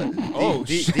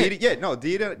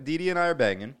 Didi and I are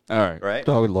banging. All right. Right.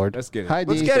 Oh Lord. Let's get it. Hi,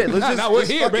 Let's D. get it. Let's Nah, just nah, we're let's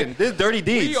here, fucking, man. this is dirty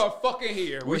deeds. We are fucking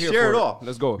here. We're We here share for it all.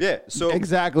 Let's go. Yeah. So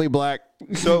Exactly, Black.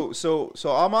 so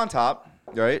I'm on top,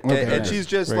 right? Okay. And she's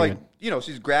just Very like, good.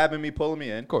 she's grabbing me, pulling me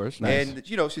in. Of course. Nice.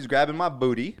 And she's grabbing my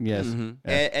booty. Yes.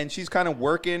 And she's kind of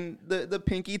working the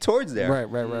pinky towards there.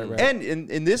 Right. And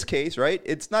in this case, right,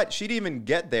 it's not, she didn't even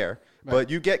get there, but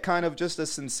you get kind of just a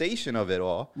sensation of it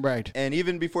all. Right. And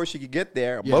even before she could get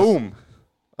there, Yes. boom,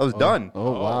 I was done.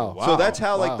 Oh wow. So that's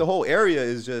how Wow. like the whole area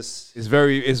is just It's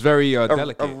very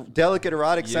delicate. a delicate,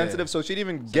 erotic, Yeah. sensitive. So she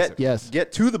didn't even Yes.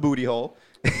 get to the booty hole.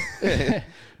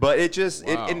 But it just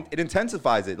Wow. it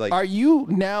intensifies it. Like Are you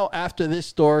now after this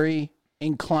story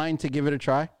inclined to give it a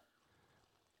try?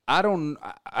 I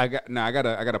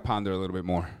gotta ponder a little bit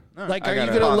more. Like, I are you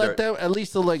gotta gonna ponder let it. them at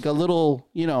least like a little,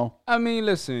 I mean,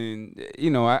 listen,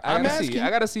 I I'm gotta see. asking. I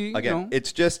gotta see. again,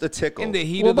 it's just a tickle. in the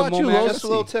heat What of the about you, moment. I Los? gotta just a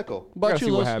little see. tickle. About Gotta you,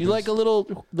 see what Los? You happens. like a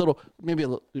little, maybe a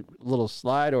little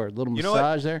slide or a little You know what?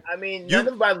 massage there? I mean, none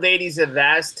of my ladies have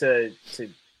asked to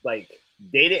like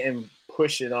date it and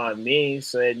push it on me,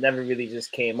 so it never really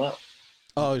just came up.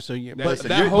 Oh, so you. That, But,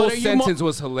 that whole but are you sentence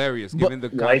was hilarious, given the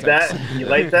You like context. that? You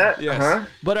like that? Yes. Huh?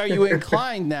 But are you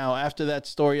inclined now after that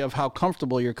story of how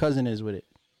comfortable your cousin is with it?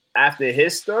 After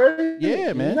his story?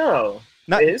 Yeah, man. No.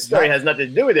 Not- His story not- has nothing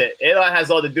to do with it. It all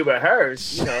has all to do with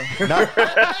hers, you know. What up,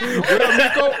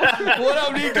 Nico? What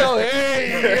up, Nico?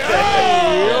 Hey,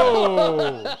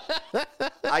 yo!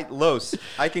 Los,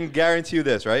 I can guarantee you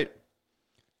this, right?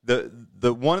 The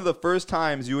one of the first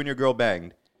times you and your girl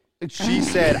banged, she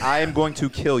said, "I am going to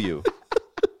kill you."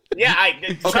 Yeah,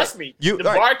 trust me. You- the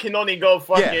all right. bar can only go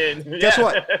fucking. Yeah. Guess yeah.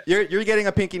 what? You're getting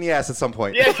a pink in the ass at some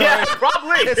point. Yeah,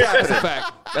 probably. It's happening. That's a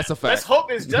fact. That's a Let's fact.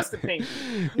 hope it's just a pink.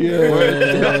 Yeah.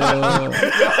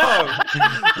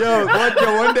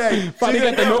 One day, Finally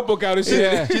got the notebook out and shit.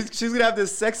 Yeah. she's gonna have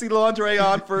this sexy lingerie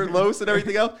on for Los and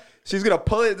everything else. She's gonna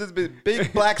pull it this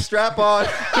big black strap on,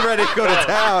 ready to go to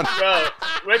town. Bro,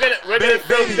 we're gonna film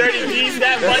baby. 30 G's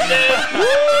that one day.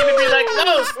 You're gonna be like,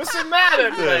 Los, what's the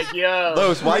matter? Be like, yo.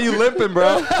 Los, why you limping,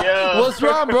 bro? Yo. What's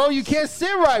wrong, bro? You can't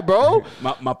sit right, bro.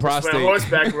 My We're prostate.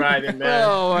 horseback riding, man.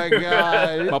 Oh my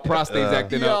god. My prostate's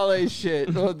acting up. Y'all ain't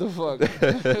shit. What the fuck?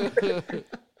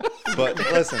 But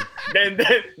listen,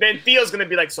 Then Theo's gonna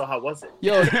be like, so how was it?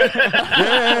 Yo.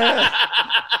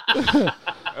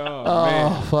 Oh, Oh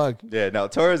man. fuck. yeah, no,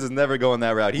 Torres is never going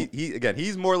that route.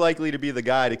 He's more likely to be the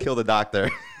guy to kill the doctor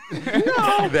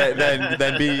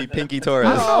than be Pinky Torres.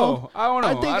 I don't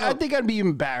know. I think I'd be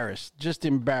embarrassed. Just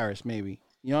embarrassed, maybe.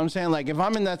 You know what I'm saying? Like if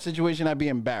I'm in that situation, I'd be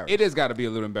embarrassed. It has got to be a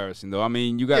little embarrassing, though. I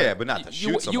mean, you got Yeah, but not to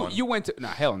shoot someone. You went to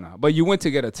hell no, but you went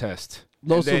to get a test.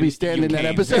 Los and will be then standing in you that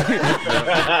came. episode.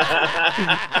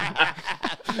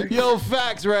 Yo,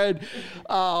 facts, Red.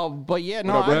 But yeah,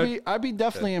 no, What up, Red? I'd be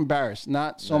definitely embarrassed.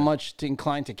 Not so much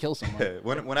inclined to kill someone.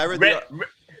 When I read Red, the Red,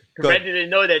 Red didn't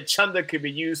know that Chunda could be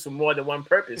used for more than one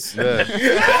purpose. yeah.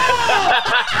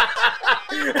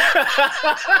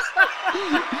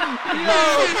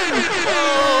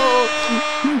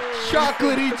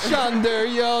 Chocolatey chunder,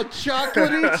 yo,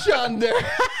 chocolatey chunder.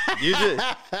 You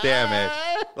just damn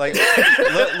it. Like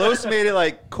Los made it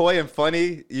like coy and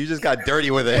funny. You just got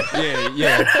dirty with it.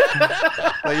 Yeah.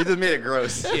 Like you just made it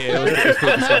gross. Yeah, it was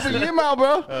pretty That's disgusting. your mouth,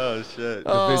 bro. Oh shit.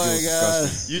 Oh visual my is god.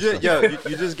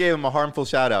 disgusting. You just gave him a harmful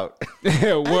shout out.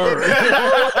 Word.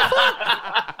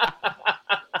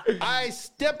 I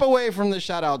step away from the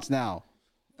shout outs now.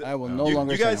 I will no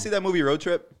longer You guys say see them. that movie Road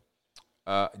Trip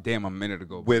Damn, a minute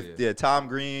ago. with yeah. Tom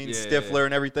Green, Yeah, Stifler, yeah.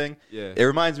 and everything? Yeah. It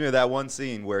reminds me of that one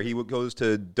scene where he goes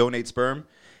to donate sperm,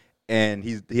 and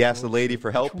he asks the lady for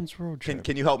help. one's Road Trip?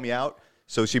 Can you help me out?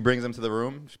 So she brings him to the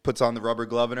room, she puts on the rubber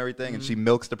glove and everything, and she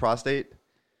milks the prostate.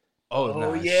 Oh, Oh,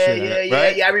 nah, yeah, shit. yeah, yeah,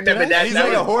 Right? yeah. I remember that. And he's That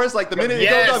like a was- horse. Like the minute he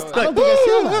Yes. goes up, I like, don't think I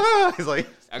saw that. he's like,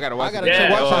 I gotta watch gotta it. check-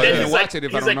 Yeah, watch then it. he's Watch like, it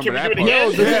if I he's don't like, remember can we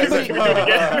that do it part.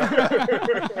 again?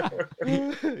 He's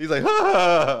like, he's like,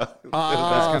 ah.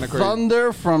 That's kinda crazy.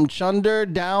 Thunder from Chunder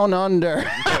down under.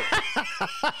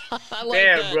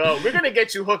 Damn, bro, we're gonna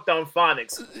get you hooked on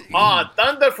phonics.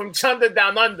 Thunder from Chunder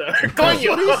down under.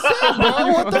 Coño. Bro,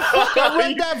 what the fuck? I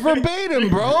read that verbatim,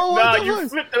 bro. No, What the you fuck?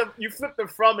 flipped the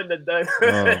from in the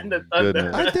in the Oh, thunder.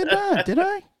 goodness. I did not. Did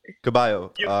I?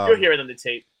 Caballo. You'll hear it on the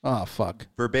tape. Oh fuck.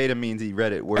 Verbatim means he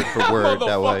read it word for word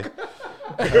that way.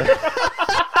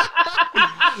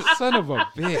 Son of a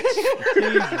bitch.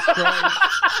 Jesus Christ.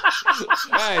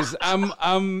 Guys, I'm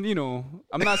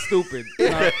not stupid.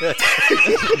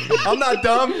 I'm not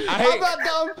dumb. I'm not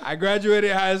dumb. I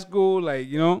graduated high school,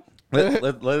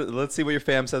 Let's see what your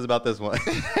fam says about this one.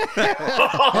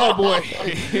 oh boy.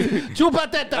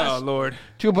 Chupatetas. Oh Lord.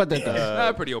 Chupatetas.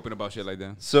 I'm pretty open about shit like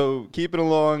that. So keeping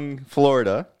along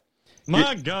Florida.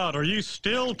 My God, are you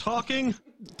still talking?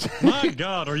 My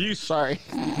God, are you Sorry.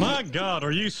 My God,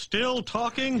 are you still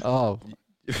talking? Oh.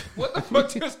 What the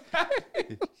fuck just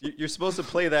happened? You're supposed to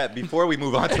play that before we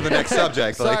move on to the next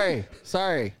subject.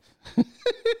 Sorry.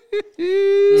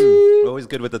 Always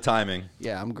good with the timing.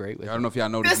 Yeah, I'm great with I it. don't know if y'all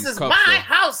noticed This these is cups. my though.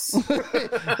 house.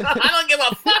 I don't give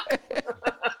a fuck.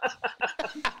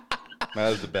 That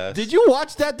was the best. Did you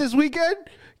watch that this weekend?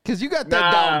 Because you got that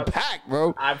Nah. down packed,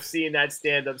 bro. I've seen that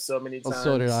stand up so many times.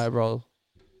 So did I, bro.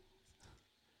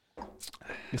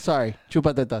 Sorry.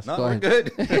 Chupatetas. No, Go we're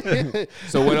ahead. good.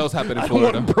 So what else happened in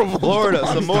Florida? Florida,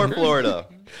 some more Florida.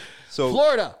 So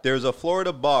Florida. There's a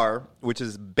Florida bar which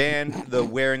has banned the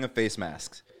wearing of face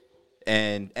masks.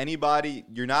 And anybody,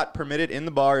 you're not permitted in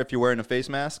the bar if you're wearing a face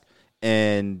mask.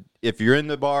 And if you're in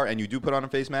the bar and you do put on a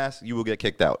face mask, you will get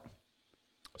kicked out.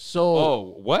 So,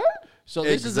 Oh, what? so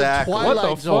this exactly. is a What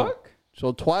Twilight the Zone. fuck?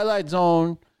 So Twilight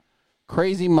Zone,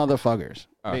 crazy motherfuckers,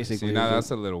 All right, basically. see, now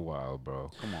that's a little wild,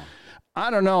 bro. Come on. I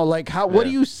don't know. Like, how? What do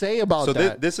Yeah. you say about So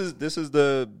that? this is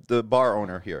the bar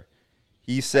owner here.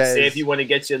 He says Say if you want to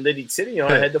get your litty titty on,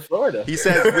 head to Florida. He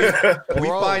says, we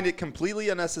Bro. find it completely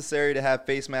unnecessary to have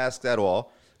face masks at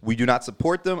all. We do not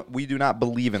support them. We do not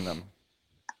believe in them.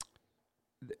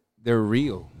 They're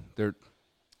real. They're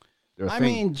a I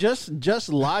thing. mean, just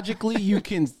logically, you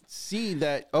can see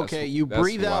that. Okay, you that's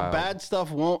breathe out wild. bad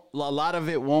stuff. A lot of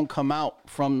it won't come out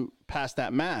from past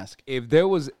that mask. if there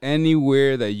was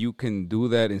anywhere that you can do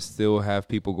that and still have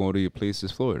people go to your place,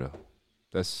 it's Florida.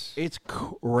 That's It's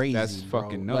crazy. That's bro.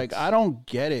 fucking nuts. Like, I don't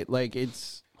get it. Like,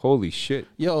 it's holy shit.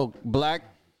 yo, Black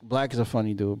is a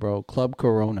funny dude, bro. Club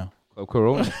Corona. Club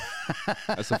Corona.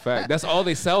 That's a fact. That's all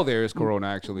they sell there is Corona,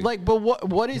 actually. Like, but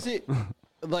what is it?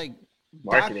 Like,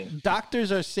 Marketing.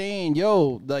 doctors are saying,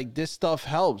 yo, like this stuff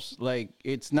helps. Like,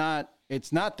 it's not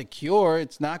the cure.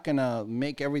 It's not gonna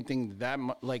make everything that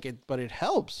like it, but it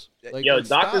helps. Like, Yo, it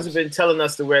doctors stops. have been telling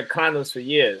us to wear condoms for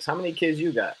years. How many kids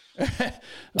you got?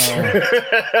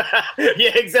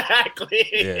 Yeah, exactly.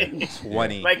 Yeah,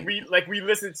 20. like we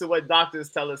listen to what doctors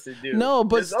tell us to do. No,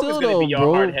 but There's always still gonna be though, your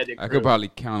bro. hard-headed I crew. could probably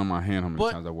count on my hand how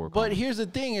many times I work on But it. here's the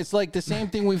thing: it's like the same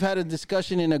thing we've had a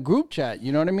discussion in a group chat.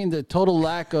 You know what I mean? The total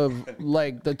lack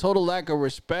of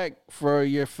respect for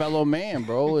your fellow man,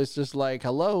 bro. It's just like,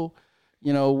 hello,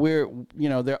 there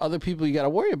are other people you got to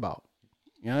worry about.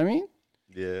 You know what I mean?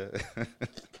 Yeah.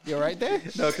 You're right there.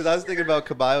 No, because I was thinking about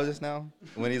Caballo just now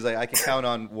when he's like, I can count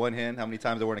on one hand how many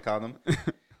times I worn a condom.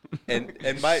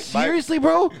 And my Seriously,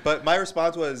 bro? but my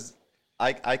response was,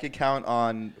 I could count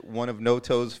on one of No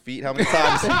Toes' feet how many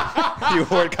times you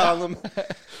wore a condom.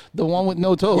 The one with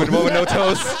no toes. One with no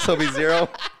toes, so it'll be 0.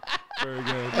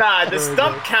 Nah, the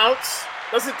stump counts.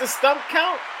 Doesn't the stump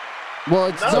count? Well,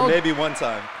 it's So no, maybe one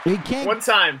time. it can't. One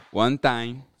time. One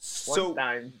time. So One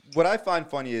time. what I find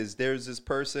funny is there's this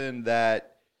person that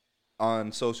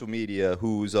on social media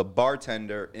who's a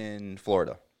bartender in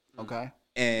Florida Okay.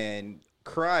 and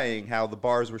crying how the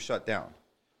bars were shut down,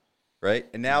 right?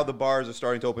 And now the bars are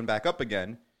starting to open back up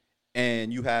again,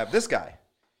 and you have this guy.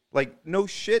 Like, no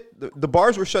shit. The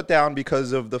bars were shut down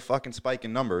because of the fucking spike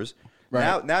in numbers.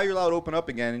 Right. Now you're allowed to open up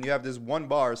again, and you have this one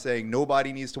bar saying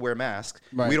nobody needs to wear masks.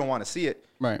 Right. We don't want to see it.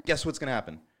 Right. Guess what's going to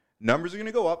happen? Numbers are going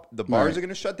to go up. The bars Right. are going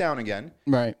to shut down again.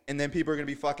 Right. And then people are going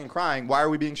to be fucking crying. Why are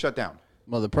we being shut down?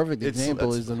 Well, the perfect example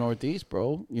that's- is the Northeast,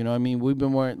 bro. You know, what I mean, we've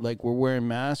been wearing we're wearing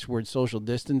masks, we're social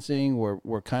distancing, we're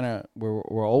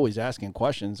always asking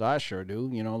questions. I sure do.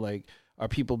 You know, like, are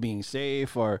people being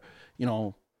safe? Or,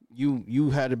 you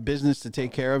had a business to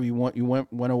take care of. You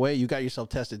went away. You got yourself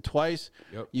tested twice.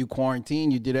 Yep. You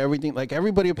quarantined. You did everything. Like,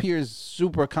 everybody up here is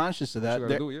super conscious of that. You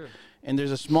gotta do it, yeah. And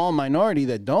there's a small minority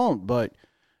that don't, but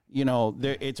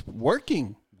it's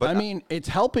working. But I mean, it's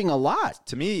helping a lot.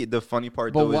 To me, the funny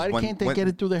part, But though, why is when, can't they get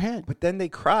it through their head? But then they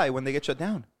cry when they get shut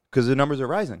down because the numbers are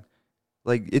rising.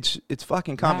 Like, it's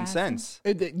fucking common sense.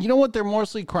 You know what they're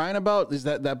mostly crying about is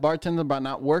that bartender about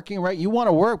not working, right? You want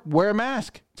to work, wear a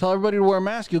mask. Tell everybody to wear a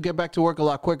mask. You'll get back to work a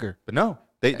lot quicker. But no,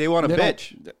 they want to They don't-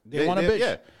 bitch. they wanna bitch.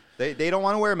 Yeah. They don't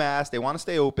want to wear a mask. They want to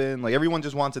stay open. Like, everyone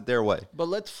just wants it their way. But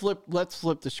let's flip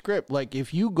the script. Like,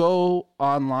 if you go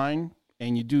online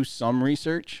and you do some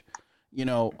research,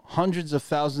 hundreds of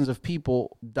thousands of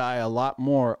people die a lot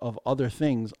more of other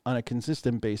things on a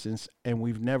consistent basis, and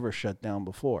we've never shut down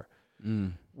before.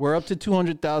 We're up to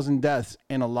 200,000 deaths,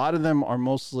 and a lot of them are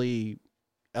mostly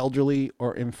elderly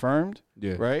or infirmed,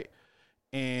 right?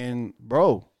 And,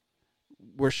 bro,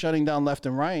 we're shutting down left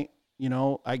and right, you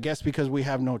know, I guess because we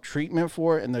have no treatment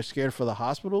for it and they're scared for the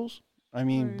hospitals. I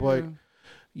mean, but,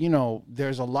 you know,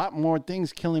 there's a lot more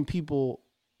things killing people.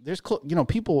 There's, you know,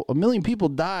 people, 1 million people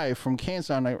die from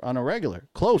cancer on a regular,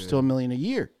 close to 1 million a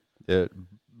year. Yeah.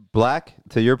 Black,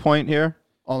 to your point here.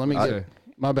 Oh, let me get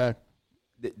my bad.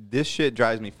 This shit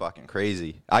drives me fucking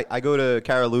crazy. I go to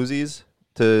Caroluzzi's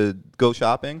to go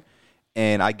shopping,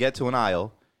 and I get to an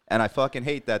aisle, and I fucking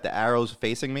hate that the arrow's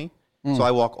facing me. So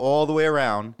I walk all the way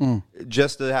around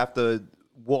just to have to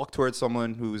walk towards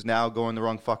someone who's now going the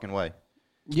wrong fucking way.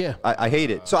 Yeah. I hate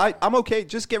it. So I'm okay.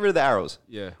 Just get rid of the arrows.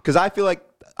 Yeah. Because I feel like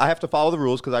I have to follow the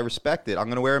rules because I respect it. I'm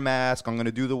going to wear a mask. I'm going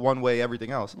to do the one way,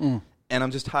 everything else. And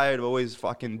I'm just tired of always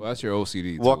fucking that's your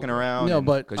OCD walking around. No,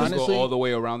 but Because you honestly, go all the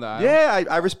way around the aisle. Yeah,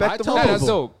 I respect the tell rules. people- That's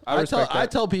dope. I respect that. I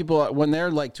tell people when they're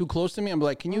like too close to me, I'm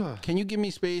like, can you give me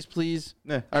space, please?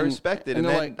 Yeah, I respect it. And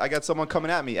they're then I got someone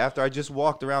coming at me after I just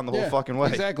walked around the whole fucking way.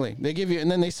 Exactly. They give you, and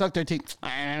then they suck their teeth.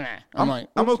 I'm like,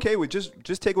 I'm okay with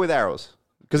just take away the arrows.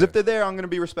 Because if they're there, I'm going to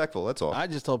be respectful. That's all. I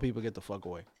just tell people get the fuck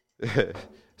away.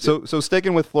 So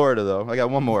sticking with Florida, though, I got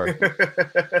one more.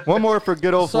 One more for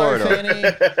good old Sorry,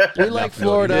 Florida. Fanny. We like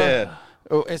Florida. Yeah.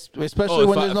 Oh, especially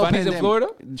when there's no Fanny's pandemic. in Florida?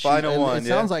 Final one, It yeah.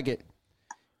 sounds like it.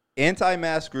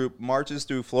 Anti-mask group marches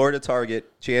through Florida Target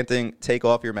chanting, "Take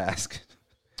off your mask."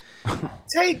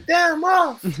 Take them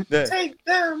off. Yeah. Take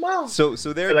them off. So I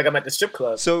feel they're like I'm at the strip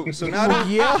club. so now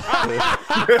Yeah.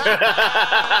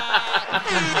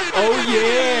 Oh,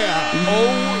 yeah.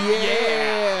 Oh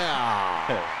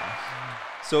yeah.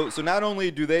 So not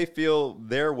only do they feel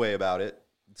their way about it,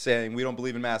 saying we don't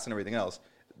believe in masks and everything else,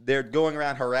 they're going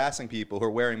around harassing people who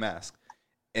are wearing masks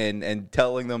and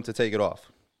telling them to take it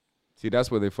off. See,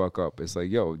 that's where they fuck up. It's like,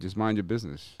 yo, just mind your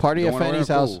business. Party Don't at wanna wear Fanny's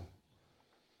it, house.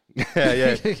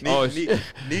 Yeah. Oh,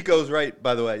 Nico's right,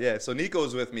 by the way. Yeah, so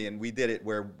Nico's with me, and we did it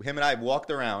where him and I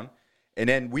walked around, and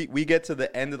then we get to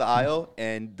the end of the aisle,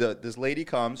 and this lady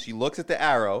comes, she looks at the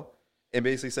arrow, and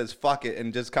basically says, fuck it,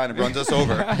 and just kind of runs us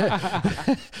over.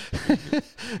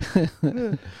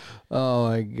 Oh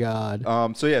my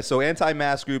God. So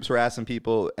anti-mask groups were asking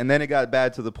people, and then it got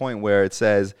bad to the point where it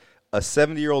says a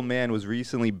 70-year-old man was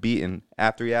recently beaten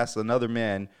after he asked another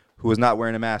man who was not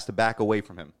wearing a mask to back away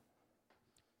from him.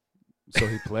 So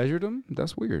he pleasured him?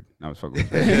 That's weird. No, I was fucking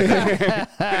with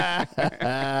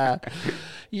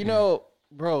you. You know,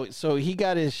 bro. So he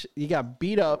got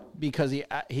beat up because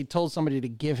he told somebody to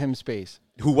give him space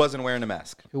Who wasn't wearing a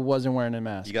mask. who wasn't wearing a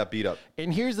mask. He got beat up.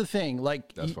 And here's the thing,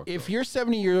 like, That's fucked if up. you're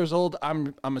 70 years old,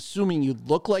 I'm assuming you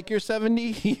look like you're 70.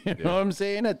 You know what I'm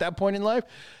saying? At that point in life,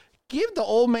 give the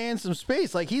old man some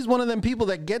space. Like, he's one of them people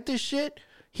that get this shit.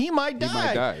 He might die. He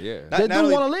might die, yeah. They don't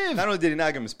only- want to live. Not only did he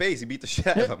not give him space, he beat the shit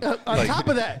out of him. On top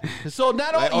of that, so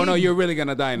not only Like, oh, no, you're really going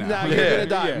to die now. nah, you're gonna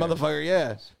die, motherfucker.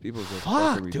 Yeah. People are just Fuck,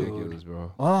 fucking dude. ridiculous,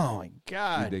 bro. Oh my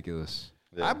God. Ridiculous.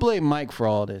 Yeah. I blame Mike for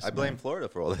all this. I blame Florida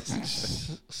for all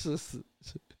this.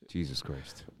 Jesus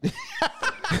Christ.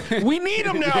 We need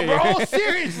him now, bro.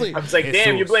 Seriously. I was like,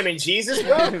 damn, you're blaming Jesus,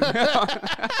 bro?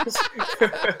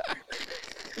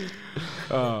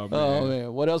 Oh, man. Oh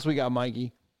man, what else we got,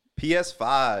 Mikey?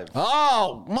 PS5.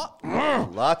 Oh,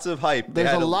 Lots of hype. They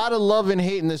there's had a lot of love and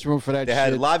hate in this room for that They shit.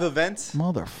 had live events.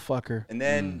 Motherfucker. And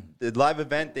then the live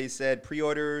event, they said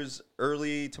pre-orders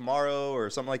early tomorrow or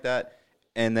something like that.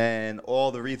 And then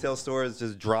all the retail stores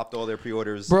just dropped all their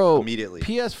pre-orders Bro, immediately.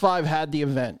 PS5 had the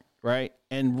event, right?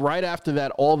 And right after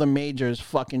that, all the majors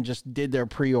fucking just did their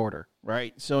pre-order,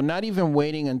 right? So not even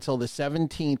waiting until the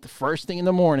 17th, first thing in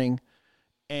the morning,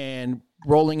 and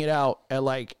rolling it out at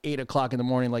like 8 o'clock in the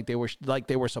morning, like they were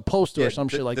supposed to, or some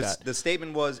shit like that. The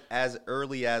statement was as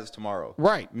early as tomorrow.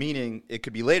 Right. Meaning it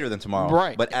could be later than tomorrow.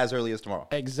 Right. But as early as tomorrow.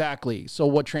 Exactly. So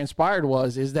what transpired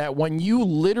is that when you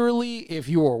literally, if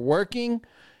you were working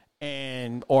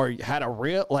and or had a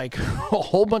real like a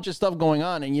whole bunch of stuff going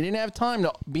on and you didn't have time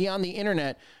to be on the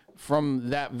internet from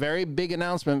that very big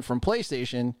announcement from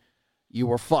PlayStation, you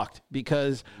were fucked.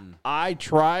 Because I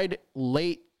tried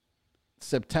late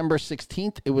September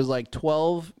 16th. It was like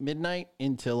 12 midnight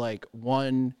into like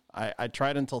 1. I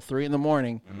tried until 3 in the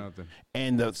morning. Nothing.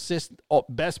 And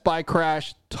Best Buy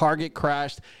crashed, Target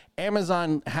crashed.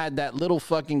 Amazon had that little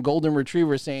fucking golden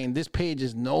retriever saying this page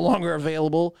is no longer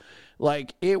available.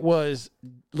 Like, it was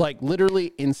like literally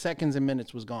in seconds and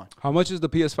minutes was gone. How much is the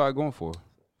PS5 going for?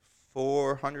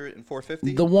 400 and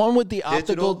 450. The one with the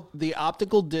Digital?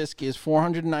 optical disc is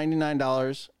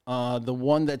 $499. The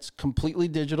one that's completely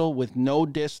digital with no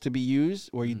disc to be used,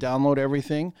 where you download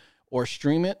everything, or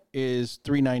stream it is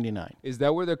 $3.99. Is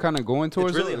that where they're kind of going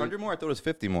towards? It's really it? 100 more? I thought it was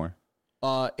 50 more.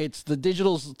 It's the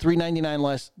digital's $3.99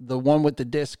 less. The one with the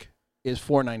disc is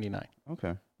 $4.99.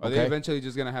 Okay. Are they eventually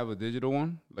just gonna have a digital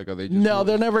one? Like, are they? Just No,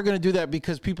 they're never going to do that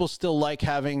because people still like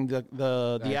having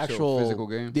the actual physical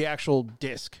game? the actual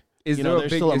disc. Is You there know, a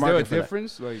there's big? still a Is there a market for that.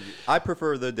 difference? Like, I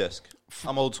prefer the disc.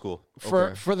 I'm old school. For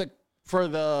Okay. for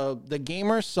the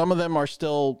gamers, some of them are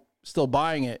still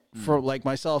buying it. For like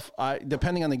myself, I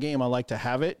depending on the game, I like to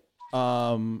have it.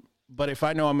 But if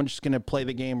I know I'm just going to play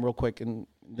the game real quick and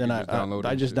then I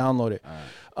just download it.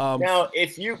 Now,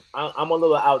 if I'm a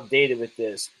little outdated with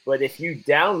this, but if you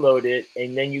download it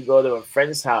and then you go to a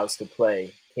friend's house to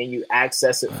play, can you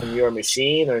access it from your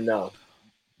machine or no?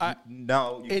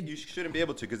 No, you shouldn't be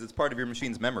able to because it's part of your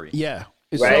machine's memory. Yeah.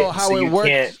 Right. So how So it you works?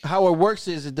 can't- How it works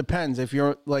is it depends. If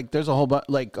you're like, there's a whole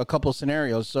like a couple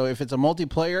scenarios. So if it's a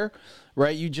multiplayer,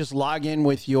 right, you just log in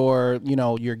with your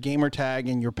your gamer tag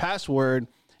and your password,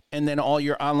 and then all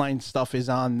your online stuff is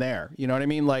on there. You know what I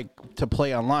mean? Like to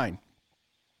play online.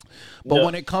 But No.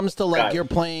 when it comes to like Got it. you're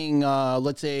playing,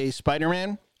 let's say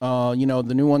Spider-Man,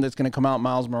 the new one that's going to come out,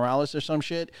 Miles Morales or some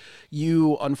shit,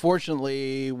 you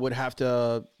unfortunately would have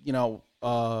to,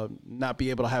 not be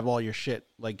able to have all your shit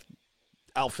like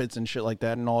outfits and shit like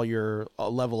that, and all your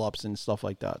level ups and stuff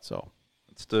like that. So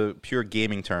It's the pure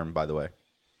gaming term, by the way.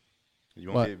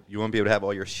 You What? won't be able to have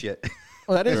all your shit.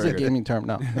 well, that is a gaming term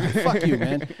now. Fuck you,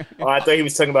 man. Oh, I thought he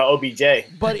was talking about OBJ.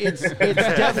 But it's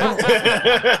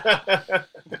definitely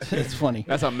it's funny.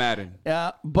 that's on Madden.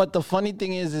 Yeah, but the funny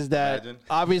thing is that Imagine.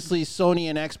 obviously Sony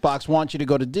and Xbox want you to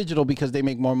go to digital because they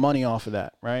make more money off of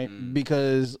that, right?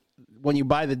 Because when you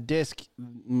buy the disc,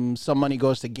 some money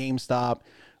goes to GameStop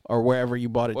or wherever you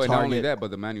bought it. Well, Target. not only that,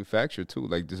 but the manufacturer too.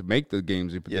 Like, just make the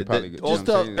games. They Yeah, probably the- get all Just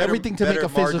you know what I'm saying? everything to make better a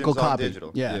physical margins on copy.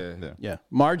 digital. Yeah. Yeah. Yeah.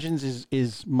 Margins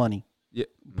is money, Yeah.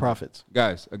 profits.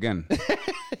 Guys, again. All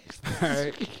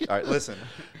right. All right, listen.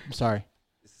 I'm sorry.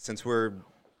 Since we're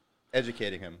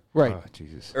educating him, Right. Oh,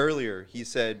 Jesus. earlier he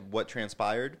said what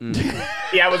transpired.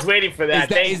 Yeah, I was waiting for that.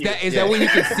 Thank you. Is that when you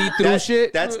can see through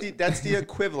shit? That's the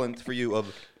equivalent for you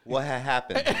of what had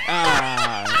happened.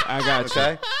 I got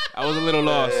Okay. you. I was a little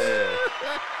lost.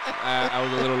 I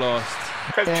was a little lost.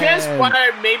 Because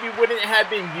transpired maybe wouldn't have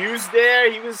been used there.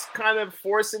 He was kind of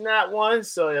forcing that one.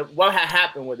 So what had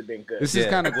happened would have been good. This is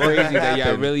Yeah. kind of What crazy that y'all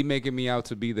happened? really making me out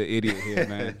to be the idiot here,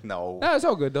 man. No. No, it's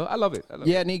all good though. I love it.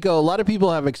 Yeah, Nico, a lot of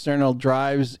people have external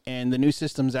drives, and the new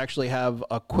systems actually have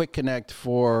a quick connect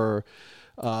for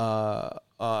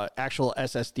actual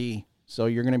SSD. So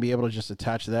you're going to be able to just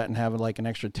attach that and have like an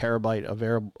extra terabyte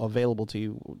available to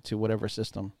you to whatever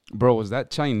system. Bro, was that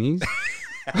Chinese?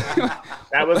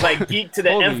 That was like geek to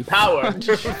the Holy nth power. What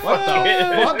the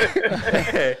fuck?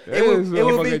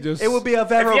 It would be a If you had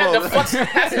variable. the flux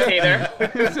capacitor,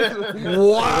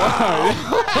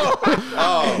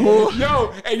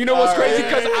 Yo, and you know what's crazy?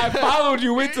 Because I followed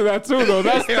you into that too, though.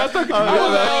 That's okay.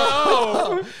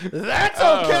 That's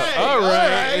okay. All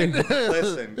right.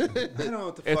 Listen, I don't know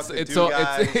what the fuck to It's do, all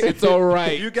guys. it's all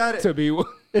right. You got it. to be.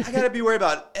 I gotta be worried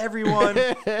about everyone.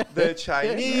 The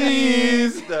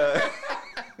Chinese.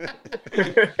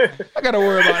 I gotta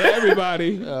worry about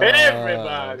everybody.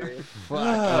 everybody.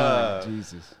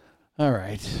 Jesus. All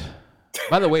right.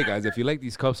 By the way, guys, if you like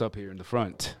these cups up here in the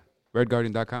front,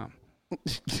 redguardian.com.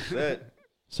 That-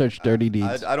 Search Dirty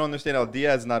Deeds. I don't understand how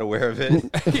Diaz is not aware of it.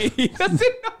 He doesn't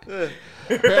know.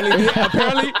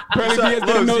 Apparently Diaz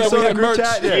didn't know you that saw we the had group merch.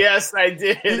 chat? Yeah. Yes, I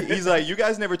did. He's like, you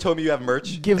guys never told me you have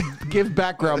merch. Give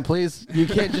background, please. You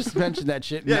can't just mention that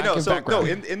shit. And Yeah, not no. give So background.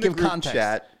 no, in the Give group context.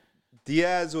 chat,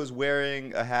 Diaz was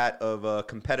wearing a hat of a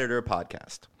competitor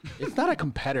podcast. It's not a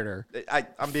competitor.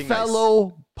 I'm being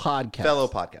Fellow podcast. nice. Fellow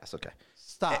podcast. Okay.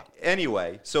 Stop.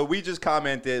 Anyway, so we just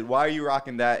commented, why are you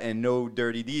rocking that and no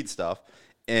dirty deed stuff?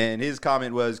 And his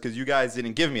comment was, because you guys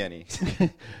didn't give me any.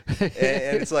 and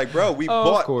it's like, bro, we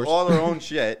bought course. all our own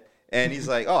shit. And he's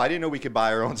like, oh, I didn't know we could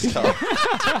buy our own stuff.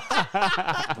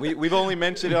 We've only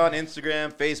mentioned it on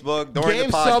Instagram, Facebook, during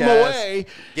Gave the podcast. some away.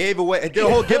 Did a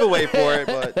whole giveaway for it,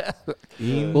 but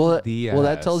Well,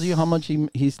 that tells you how much he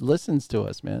listens to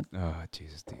us, man. Oh,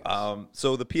 Jesus. Diaz.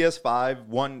 so the PS5,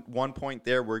 one point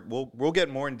there, we'll get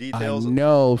more in details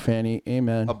No, Fanny.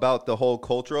 Amen. about the whole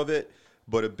culture of it.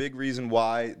 But a big reason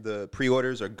why the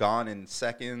pre-orders are gone in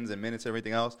seconds and minutes and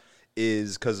everything else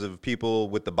is because of people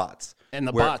with the bots. And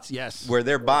the bots, yes. Where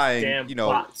they're buying, Damn you know,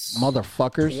 bots.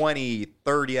 Motherfuckers. 20,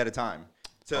 30 at a time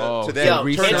to Oh, then Yo,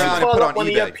 resell turn can't around you and call put up on one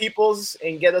of your eBay. peoples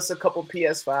and get us a couple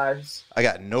PS5s? I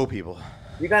got no people.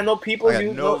 You got no people. I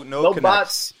got no connects.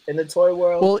 Bots in the toy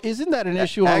world. Well, isn't that an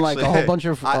issue on like a whole bunch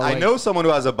of? I know someone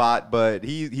who has a bot, but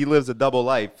he lives a double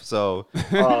life, so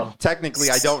technically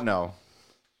I don't know.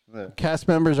 Cast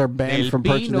members are banned from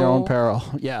purchasing their own apparel.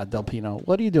 Yeah, Del Pino.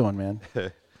 What are you doing, man?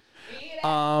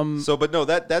 But no,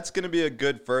 that's going to be a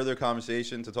good further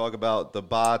conversation to talk about the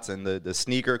bots and the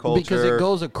sneaker culture. Because it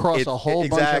goes across a whole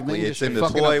bunch of industries. It's in the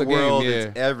fucking toy up the game, world. yeah.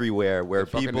 It's everywhere where They're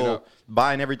fucking it people up.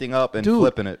 buying everything up and Dude.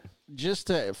 flipping it. Just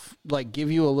to like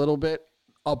give you a little bit,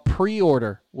 a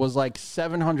pre-order was like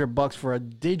 $700 for a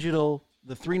digital.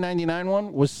 The $399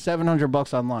 one was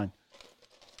 $700 online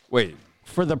Wait.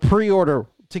 for the pre-order.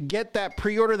 To get that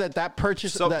pre-order that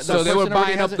purchase, So- that, so So that they were person already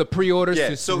buying has up it? the pre-orders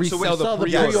Yeah, to so resell when- the sell the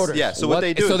pre-orders. pre-orders. Yeah, so what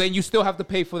they do So is- then you still have to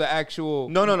pay for the actual.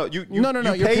 No. You No,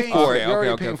 you you're pay paying for it. it. You're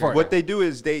already Okay, paying okay, for okay. it. What they do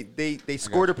is they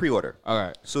scored a pre-order. All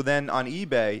right. So then on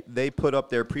eBay, they put up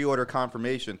their pre-order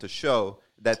confirmation to show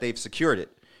that they've secured it.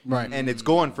 Right. And it's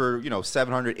going for,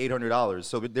 $700, $800.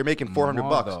 So they're making $400.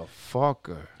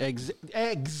 Motherfucker.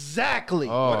 Exactly.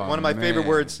 Oh, One of my favorite man.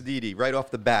 words to Didi, right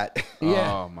off the bat.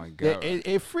 Yeah. Oh my god. It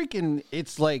freaking,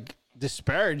 it's like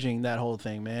disparaging that whole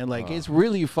thing, man. Like it's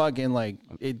really fucking like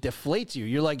it deflates you.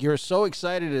 You're so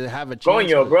excited to have a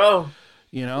chance. Coño, bro.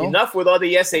 You know, Enough with all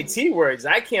the SAT words.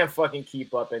 I can't fucking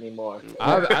keep up anymore.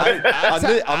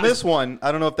 On this one,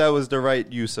 I don't know if that was the right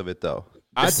use of it, though.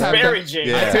 Disparaging.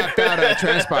 Yeah. I tapped out at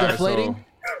Transpire. deflating.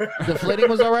 Deflating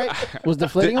was all right. Was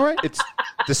deflating all right? It's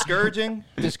discouraging.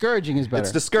 Discouraging is better.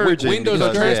 It's discouraging. Windows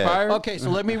on because, Transpire. Okay, so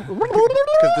let me.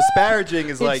 Because disparaging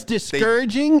is It's like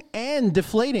discouraging and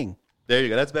deflating. There you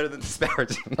go. That's better than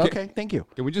disparaging. Okay, thank you.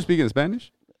 Can we just speak in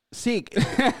Spanish? Sí,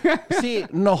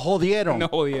 no jodieron. No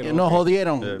jodieron, No okay.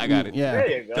 jodieron. I got it. Yeah.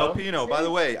 There you go. Del Pino, by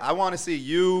the way, I want to see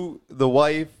you, the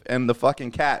wife, and the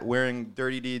fucking cat wearing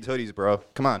Dirty Deeds hoodies, bro.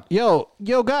 Come on. Yo,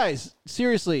 guys,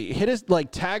 seriously, hit us,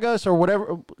 like tag us or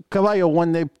whatever. Caballo,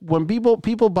 when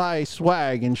people buy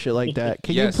swag and shit like that,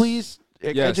 can Yes. you please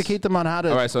Yes. educate them on how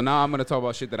to? All right, so now I'm gonna talk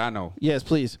about shit that I know. Yes,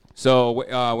 please. So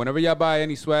whenever y'all buy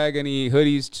any swag, any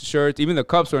hoodies, shirts, even the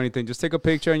cups or anything, just take a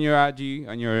picture on your IG,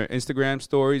 on your Instagram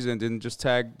stories, and then just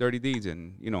tag Dirty Deeds,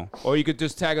 and or you could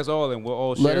just tag us all, and we'll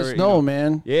all share Let us it, know,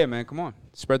 man. Yeah, man, come on,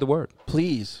 spread the word.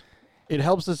 Please. It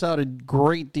helps us out a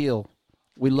great deal.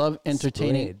 We love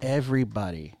entertaining Spread.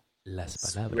 everybody.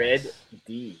 Las Red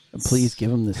D. And please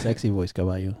give him the sexy voice,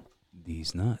 Caballo.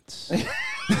 These nuts.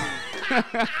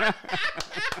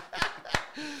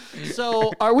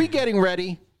 So, are we getting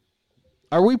ready?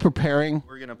 Are we preparing?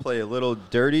 We're going to play a little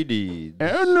Dirty Deeds.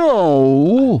 And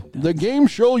now, the game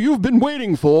show you've been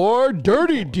waiting for,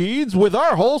 Dirty Deeds with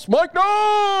our host, Mike Nice.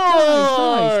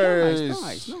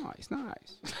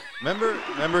 Nice.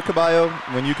 Remember, Caballo,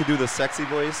 when you could do the sexy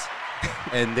voice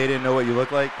and they didn't know what you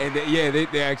looked like? And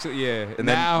they actually, And then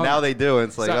now they do. And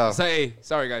it's like,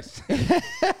 sorry guys,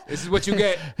 this is what you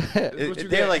get.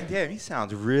 They're like, damn, he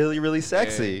sounds really, really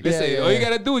sexy. Listen, Yeah, all you yeah.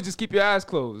 gotta do is just keep your eyes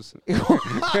closed. I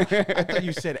thought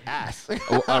you said ass.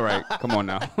 Oh, all right, come on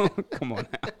now, come on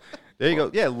now. There you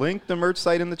go. Yeah, link the merch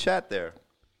site in the chat there.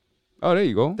 Oh, there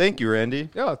you go. Thank you, Randy.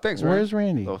 Yo, thanks, man. Where's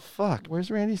Randy? The fuck?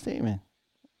 Where's Randy's statement?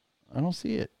 I don't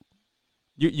see it.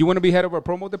 You want to be head of our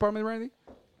promo department, Randy?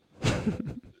 Fanny's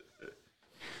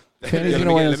Yeah,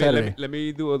 gonna win on Saturday. let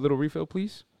me do a little refill,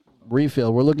 please.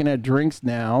 Refill. We're looking at drinks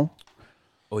now.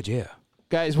 Oh yeah.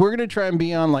 Guys, we're gonna try and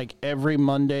be on like every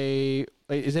Monday.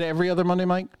 Is it every other Monday,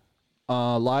 Mike?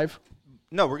 Live.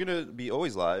 No, we're going to be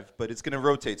always live, but it's going to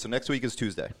rotate. So next week is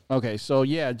Tuesday. Okay, so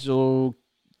yeah, so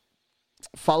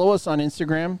follow us on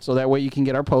Instagram so that way you can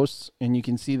get our posts and you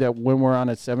can see that when we're on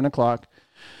at 7:00,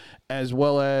 as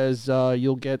well as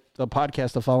you'll get the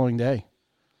podcast the following day.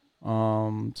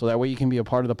 So that way you can be a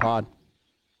part of the pod.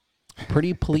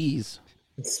 Pretty please.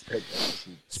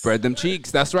 Spread them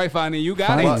cheeks. That's right, Fanny. You got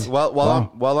Fanny. it.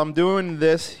 While I'm doing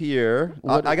this here,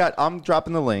 I'm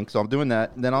dropping the link, so I'm doing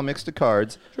that. And then I'll mix the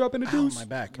cards. Dropping the Ow, deuce. my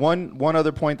back. One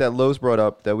other point that Lowe's brought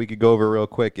up that we could go over real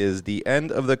quick is the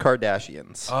end of the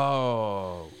Kardashians.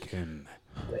 Oh, Kim.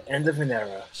 The end of an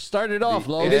era. Started off,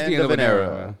 Lo. It is the end end of of an an era.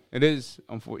 era. Man. It is.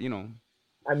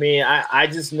 I mean, I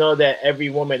just know that every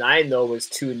woman I know was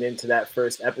tuned into that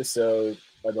first episode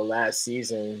of the last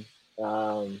season.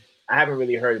 I haven't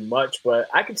really heard much, but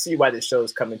I can see why the show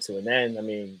is coming to an end. I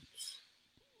mean,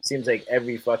 seems like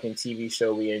every fucking TV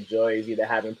show we enjoy is either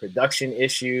having production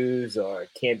issues or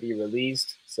can't be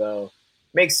released. So it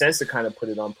makes sense to kind of put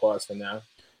it on pause for now.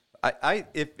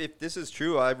 If this is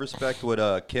true, I respect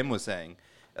what Kim was saying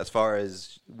as far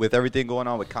as with everything going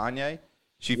on with Kanye.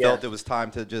 She felt it was time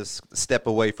to just step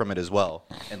away from it as well,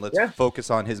 and let's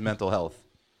focus on his mental health.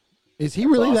 Is he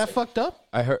really that fucked up?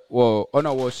 I heard. Well,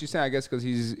 she's saying I guess because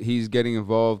he's getting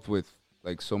involved with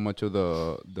like so much of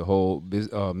the whole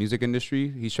music industry.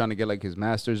 He's trying to get like his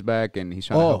masters back, and he's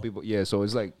trying to help people. Yeah, so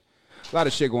it's like a lot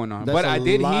of shit going on. That's But a I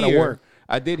did lot of hear, work.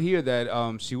 I did hear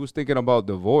that she was thinking about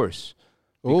divorce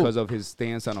because of his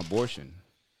stance on abortion.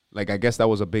 Like, I guess that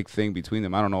was a big thing between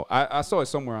them. I don't know. I saw it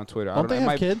somewhere on Twitter. Don't they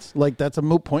have kids? Like, that's a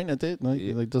moot point at it.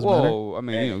 Like, doesn't matter. Well, I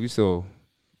mean, you still.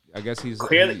 I guess he's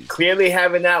clearly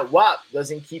having that WAP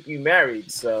doesn't keep you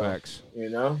married. So facts.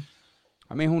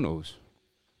 I mean, who knows?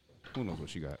 Who knows what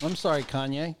she got? I'm sorry,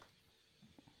 Kanye.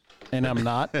 And I'm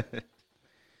not.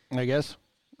 I guess.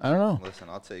 I don't know. Listen,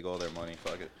 I'll take all their money.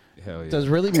 Fuck it. Hell yeah.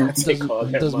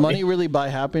 Does money really buy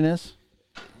happiness?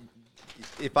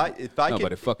 If I could,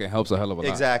 but it fucking helps a hell of a lot.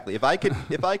 Exactly. If I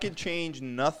could change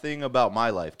nothing about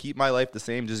my life, keep my life the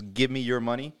same, just give me your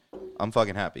money, I'm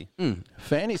fucking happy.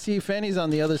 Fanny's on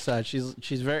the other side.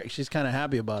 She's kind of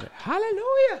happy about it.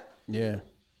 Hallelujah. Yeah.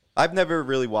 I've never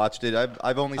really watched it.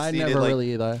 I've only seen it like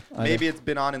really either. Maybe it's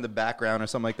been on in the background or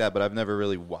something like that, but I've never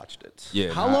really watched it.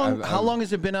 Yeah. How long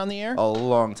has it been on the air? A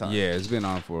long time. Yeah, it's been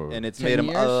on for and it's 10 made them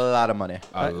years? a lot of money.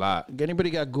 a lot.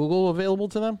 Anybody got Google available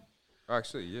to them?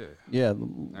 Actually, yeah. Yeah.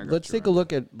 Let's take a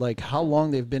look at like how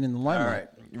long they've been in the All limelight. right.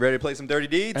 You ready to play some dirty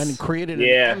deeds? And created an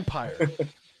empire.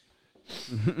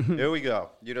 Here we go.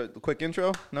 You know, the quick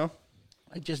intro? No?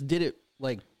 I just did it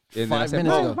like And 5 then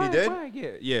I minutes said, ago. He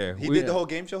did? Yeah. He did the whole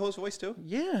game show host voice too?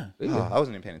 Yeah. Oh, I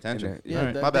wasn't even paying attention. Yeah. All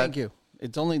right, my bad. Thank you.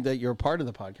 It's only that you're a part of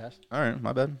the podcast. All right,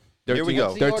 my bad. 13, Here we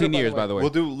go. 13 years, by the way. We'll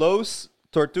do Los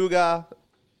Tortuga.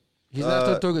 He's not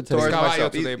Tortuga today. Torres Caballo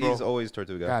myself. today, bro. He's always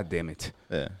Tortuga. God damn it.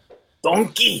 Yeah.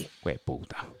 Donkey. Wait,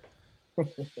 puta.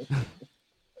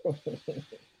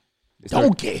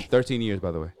 Donkey. 13 years,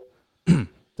 by the way.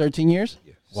 13 years?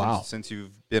 Yeah. Wow. Since you've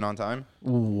been on time?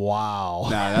 Wow.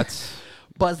 Nah, that's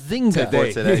Bazinga. Before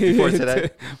today. Before today.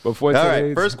 Before All today.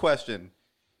 right, first question.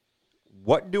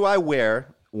 What do I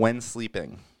wear when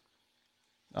sleeping?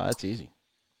 Oh, that's easy.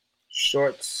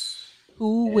 Shorts.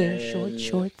 Who wears and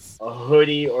shorts? A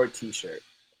hoodie or t-shirt.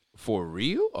 For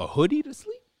real? A hoodie to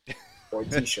sleep? Or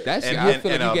t-shirt. That's And- I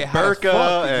feel and like you a get hot as burqa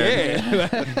fuck.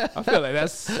 and- Yeah. I feel like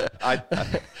that's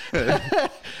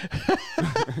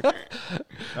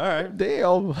All right.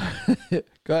 Damn.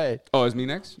 Go ahead. Oh, it's me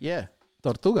next? Yeah.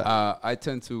 Tortuga. I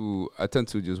tend to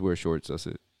just wear shorts, that's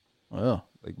it. Oh.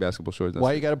 Like basketball shorts. That's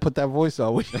Why it. you got to put that voice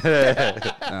on?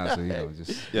 Nah, so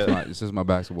just Yeah. it's just my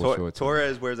basketball shorts.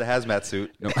 Torres wears a hazmat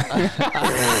suit. No.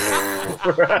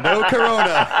 No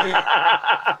corona.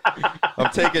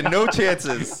 I'm taking no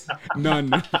chances.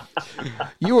 None.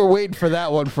 You were waiting for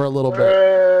that one for a little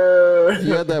bit.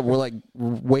 You had that. We're like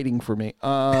waiting for me.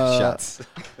 Shots.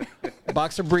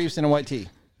 Boxer briefs and a white tee.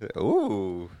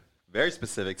 Ooh. Very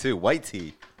specific, too. White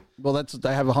tee. Well,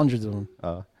 I have hundreds of them.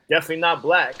 Definitely not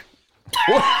black.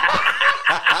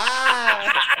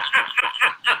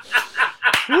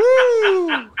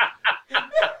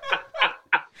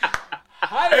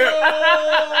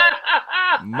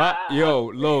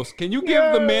 Yo, Los, can you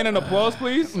give the man an applause,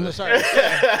 please? Sorry.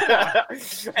 I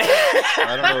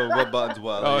don't know what buttons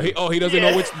what. He doesn't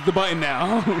know which the button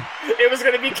now. It was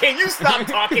going to be, can you stop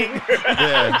talking?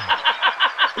 Yeah.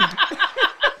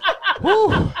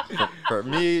 For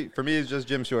me, it's just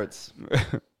gym shorts.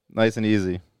 Nice and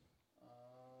easy.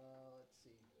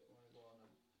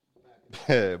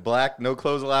 Black, no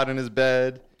clothes allowed in his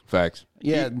bed. Facts.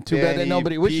 Yeah, too bad that Danny,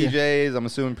 nobody with you. PJs. I'm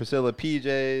assuming Priscilla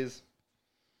PJs.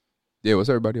 Yeah, what's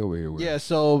everybody over here with? Yeah,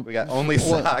 so We got only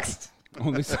socks.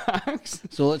 Only socks.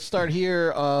 So let's start here.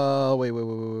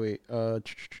 Wait.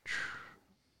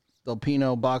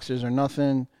 Delpino boxers or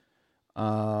nothing.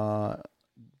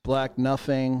 Black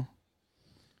nothing.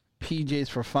 PJs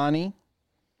for Fani.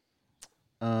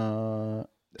 All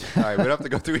right, we don't have to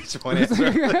go through each one.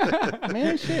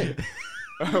 Man, shit.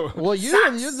 Well,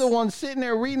 you're the one sitting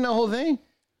there reading the whole thing.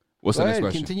 What's Go the next ahead,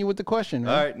 question? continue with the question.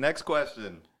 All Man. right, next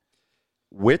question.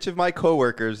 Which of my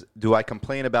coworkers do I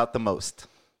complain about the most?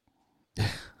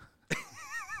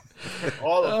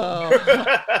 All of them.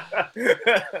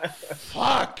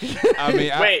 Fuck. I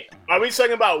mean, Wait, are we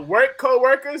talking about work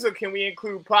co-workers or can we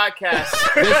include podcasts?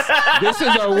 this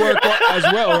is our work as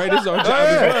well, right? This is our job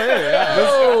as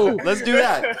well. Yeah. Let's do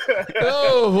that.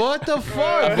 Oh, what the I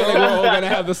fuck? feel like we're all gonna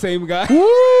have the same guy.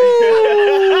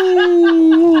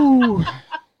 Woo!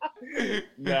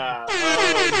 Nah.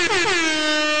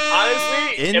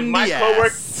 Honestly, In if my the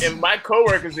coworkers, ass. if my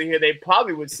coworkers are here, they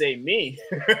probably would say me.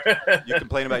 You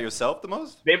complain about yourself the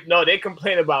most? They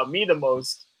complain about me the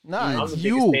most. Nah, I'm it's the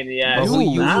you. biggest pain in the ass.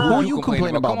 Who you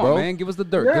complain about, Come bro? on, man. Give us the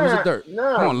dirt. Give us the dirt.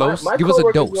 Nah, Come on, Los. my Give us a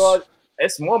coworkers dose. are-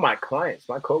 It's more my clients.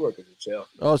 My coworkers are chill.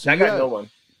 Oh, so I you got no one.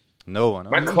 No one.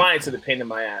 My clients are the pain in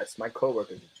my ass. My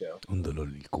coworkers are chill.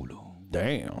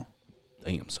 Damn.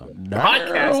 Damn, son.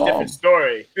 Podcast, different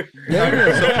story. So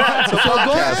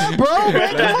go ahead, bro.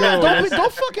 Man,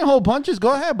 don't fucking hold punches.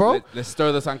 Go ahead, bro. Let's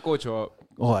stir the sancocho up.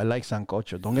 Oh, I like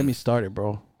sancocho. Don't get me started,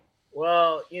 bro.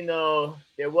 Well,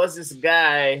 there was this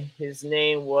guy. His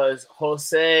name was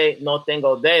Jose No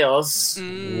Tengo Dedos.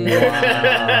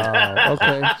 Wow.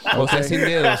 Okay. Jose Sin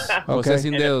Dedos. Jose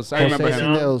Sin Dedos. I remember Jose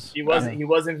him. Sin Dedos. He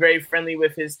wasn't very friendly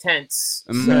with his tents.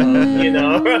 So,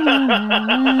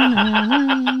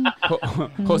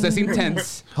 Jose Sin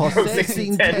Tense. Jose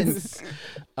Sin Tense.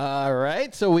 All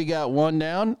right. So we got one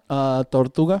down.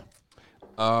 Tortuga.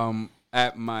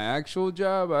 At my actual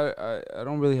job, I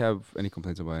don't really have any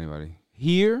complaints about anybody.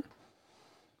 Here,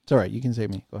 It's all right. You can say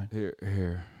me. Go ahead.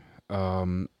 here.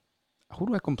 Who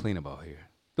do I complain about here?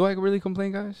 Do I really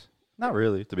complain, guys? Not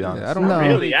really, to be honest. I don't No.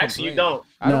 really, actually, you don't.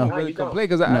 I don't No. really You don't. complain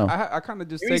because No. I kind of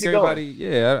just You're take easy going. everybody.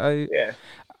 Yeah, Yeah.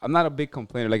 I'm not a big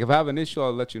complainer. Like if I have an issue,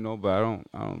 I'll let you know. But I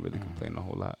don't really complain a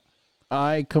whole lot.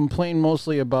 I complain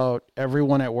mostly about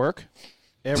everyone at work,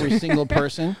 every single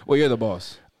person. Well, you're the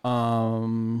boss.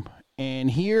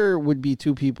 And here would be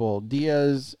two people,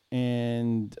 Diaz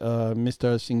and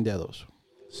Mr. Sin Dedos.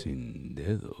 Sin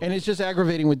dedo. And it's just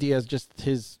aggravating with Diaz, just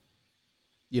his,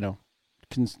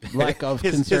 lack of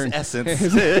His concern. essence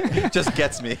just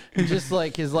gets me. Just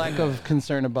like his lack of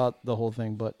concern about the whole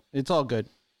thing. But it's all good.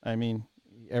 I mean,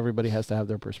 everybody has to have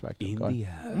their perspective. Go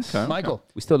ahead. Okay. Michael.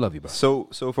 We still love you, bro. So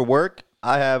for work,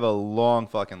 I have a long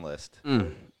fucking list.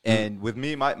 And with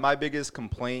me, my biggest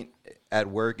complaint at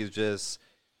work is just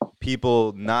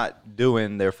people not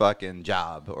doing their fucking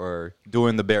job or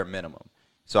doing the bare minimum.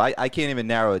 So I can't even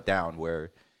narrow it down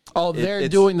where. Oh, they're it's-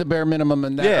 doing the bare minimum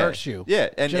and that irks you. Yeah,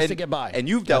 just to get by. And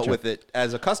you've dealt Gotcha. with it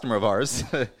as a customer of ours.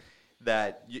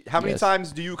 How many Yes.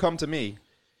 times do you come to me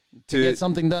To get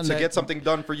something done to that- get something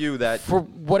done for you that For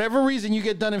whatever reason, you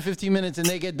get done in 15 minutes and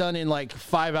they get done in like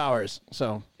 5 hours.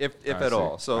 So, if I at see.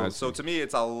 all. I So see. to me,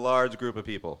 it's a large group of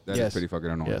people. That is Yes. pretty fucking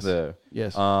annoying. Yes. The-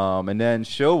 yes. And then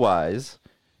show wise,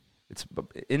 it's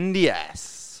in the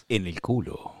ass. In el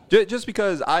culo. Just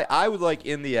because I would like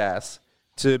in the ass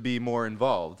to be more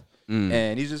involved.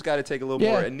 And he's just got to take a little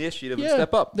more initiative and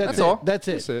step up. That's it. all. That's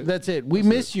it. That's it. We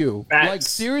miss you. Facts. Like,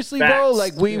 seriously, bro. Facts.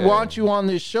 Like, we want you on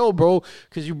this show, bro,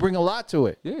 because you bring a lot to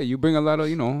it. Yeah, you bring a lot of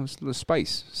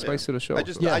spice to the show. I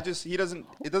just he doesn't.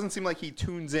 It doesn't seem like he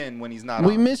tunes in when he's not.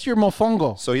 We on. miss your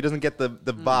mofongo. So he doesn't get the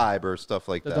vibe or stuff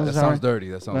like that. doesn't That sound sounds dirty.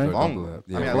 That sounds Right? dirty. Don't do Mofongo.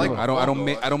 that. I mean, I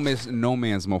like I don't miss no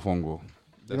man's mofongo.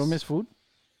 You don't miss food?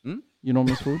 You don't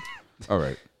miss food? All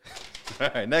right. All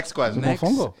right, next question.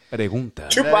 Mofongo. Pregunta.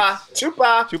 Chupa.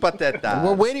 Chupateta.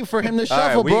 We're waiting for him to All right,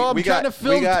 shuffle, we- bro. I'm we trying got- to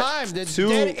fill we got time. The two-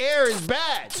 dead air is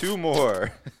bad. Two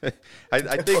more. I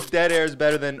think dead air is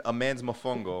better than a man's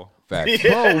mofongo. Fact.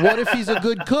 Bro, what if he's a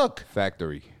good cook?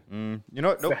 Factory. You know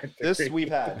what? Nope. This we've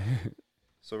had.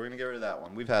 So we're gonna get rid of that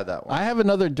one. We've had that one. I have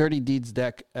another Dirty Deeds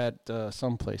deck at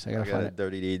some place. I gotta I got find a it.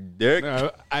 dirty dick.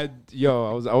 I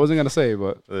wasn't gonna say,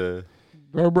 but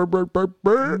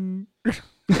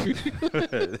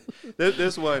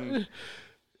This one.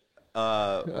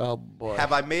 Oh boy!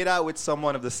 Have I made out with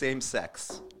someone of the same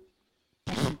sex?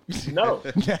 No.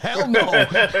 Hell no!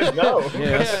 No. I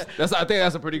think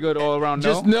that's a pretty good all around.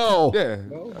 Just no. Yeah,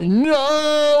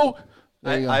 No.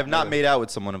 There you go. I have not made out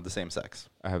with someone of the same sex.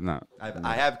 I have not.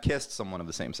 I have kissed someone of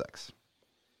the same sex.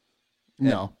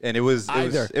 No. And it was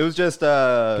Either. it was just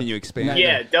Can you expand?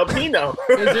 Yeah, Del Pino.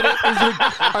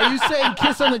 Are you saying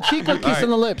kiss on the cheek or kiss on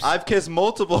the lips? I've kissed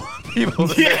multiple people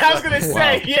Yeah, I was gonna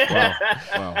say, yeah.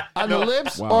 Wow. On the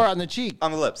lips Wow. or on the cheek?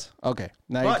 on the lips. Okay,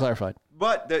 now you But- clarified.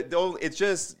 But it's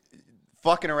just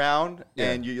fucking around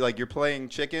and you're playing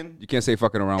chicken. You can't say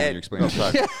fucking around when And- you explain. no,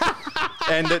 sorry.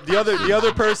 And the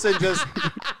other person just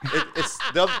it's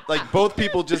like both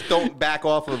people just don't back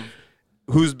off of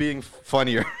who's being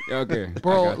funnier. Okay,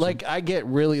 Bro, I got you. like I get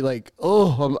really like,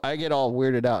 I get all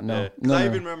weirded out. No, 'Cause no, I no.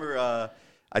 even remember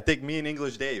I think me and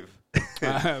English Dave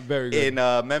very good.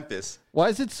 in Memphis. Why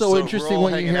is it so So we're interesting all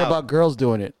when you hanging hear out. about girls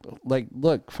doing it? Like,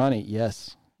 look, funny,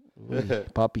 yes, Ooh,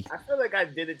 puppy, I feel like I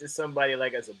did it to somebody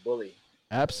like as a bully.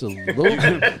 absolutely.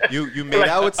 You made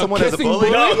out with someone as a kissing bully?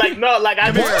 bully? Like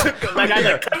I just took like I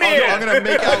like come here. I'm gonna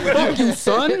make out with you. Fucking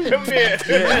son. Come here.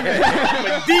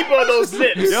 Like, deep on those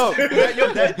lips. Yo,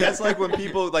 that's like when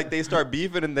people like they start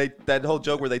beefing and that whole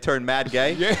joke where they turn mad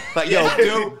gay. Yeah. Like, yo,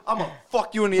 dude, I'm gonna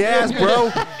fuck you in the ass,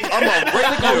 bro. I'm gonna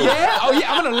rape you.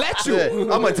 Yeah, I'm gonna let you.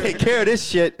 I'm gonna take care of this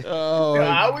shit. Oh,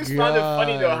 I always found it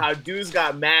funny though God. how dudes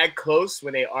got mad close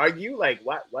when they argue. Like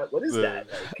what is that?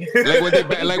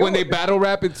 Like when they battle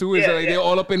rap it too, it's Yeah, like yeah. they're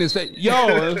all up in his face. Yo,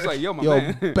 it's like yo, my Yo,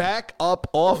 man, back up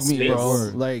off me, bro.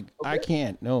 Space. Like, I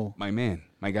can't. No. my man,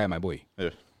 my guy, my boy.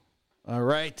 All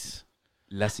right.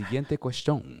 La siguiente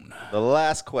cuestión. The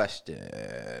last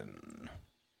question.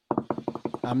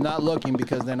 I'm not looking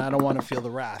because then I don't want to feel the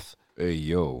wrath. Hey,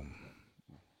 yo.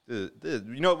 You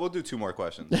know what? We'll do 2 more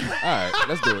questions. All right,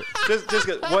 let's do it. just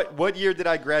what year did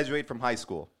I graduate from high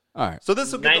school? All right. So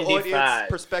this will give the 95. audience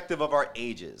perspective of our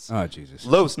ages. Oh, Jesus.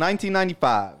 Los,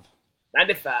 1995.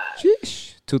 95.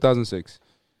 Sheesh. 2006.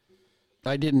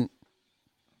 I didn't.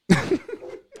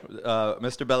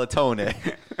 Mr. Bellatone.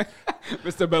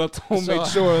 Mr. Bellatone So- made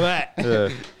sure of that.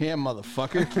 Yeah,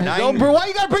 motherfucker. Nine- No, bro, why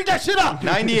you gotta bring that shit up?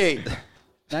 98.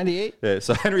 98? Yeah,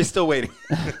 so Henry's still waiting.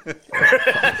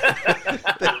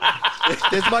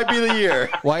 This might be the year.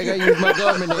 Why you gotta use my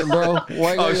government name, bro?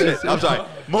 Why you Oh, gotta shit. use I'm sorry.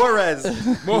 Morez.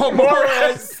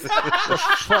 Morris.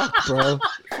 fuck, bro?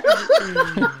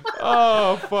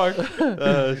 Oh, fuck.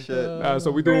 Oh, shit.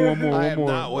 So we doing one more. I One am more.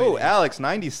 not Oh, Alex,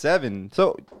 97.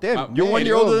 So, damn, you're man, 1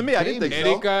 year older than me. I didn't think so.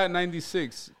 Erika,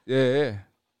 96. Yeah.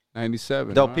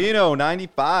 97. Del All right. Pino,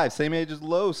 95. Same age as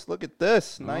Los. Look at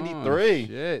this. 93. Oh,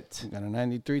 shit. Got a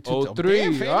 93 too. Oh, 03.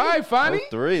 Damn, Fanny. All right, Fanny.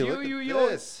 03. Look at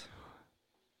this.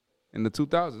 In the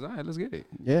 2000s. All right, let's get it.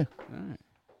 Yeah. All right.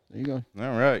 There you go.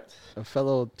 All right. A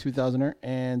fellow 2000er.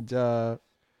 And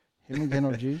him again,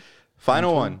 OG.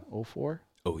 Final one. 04.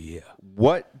 Oh, yeah.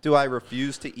 What do I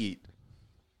refuse to eat?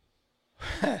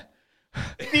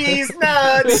 These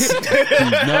nuts.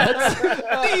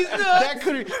 That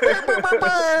could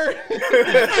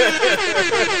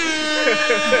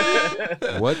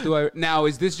What do I... Now,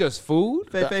 is this just food?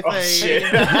 Oh, shit. You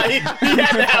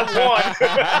had to have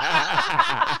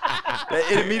one.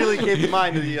 It immediately came to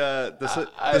mind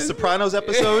the Sopranos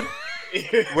episode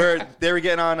where they were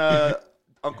getting on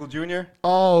Uncle Junior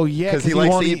Oh, yeah. because he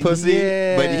likes won't to eat pussy,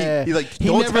 yeah. but he like,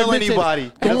 don't never tell admits it. anybody.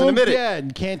 He doesn't admit it. Yeah,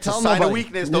 can't tell a sign of nobody.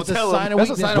 weakness. It's Don't a tell sign him. of That's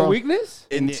a weakness, sign bro. of weakness?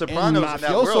 In Sopranos, in that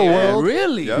mafioso world, world.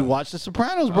 Really? Yeah. You watch The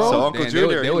Sopranos, bro. So Uncle Man,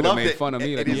 Junior, they he would've loved made it. fun of me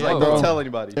And like he's that. like, Yeah, don't bro. tell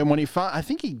anybody. And when he found, I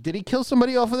think did he kill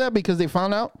somebody off of that because they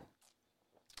found out?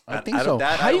 I think so.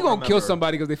 How you going to kill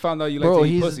somebody because they found out you like Bro, to eat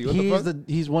he's pussy? What the fuck?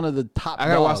 he's one of the top. I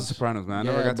got to watch The dogs. Sopranos, man. I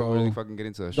never Yeah, got to bro. really fucking get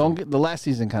into that Don't shit. get the last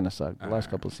season kind of sucked. The last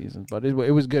couple of seasons, but it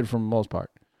was good for the most part.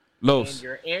 And Los.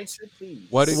 your answer, please.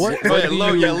 What is What? what do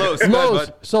you- Los.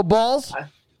 Los, so balls.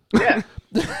 Yeah.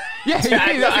 Yeah,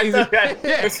 I that's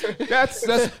easy. know. Yeah,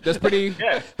 that's pretty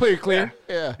pretty clear.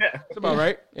 Yeah, That's about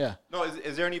right. yeah. No,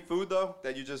 is there any food though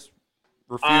that you just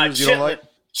refuse? You don't like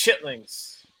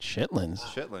Chitlins. Chitlins.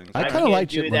 chitlins. I kind can't of like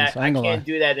do chitlins. that. I I ain't gonna lie. can't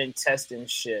do that intestine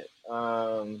shit.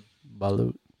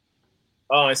 Balut.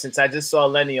 Oh, and since I just saw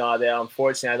Lenny all there,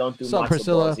 unfortunately, I don't do What's up, matzo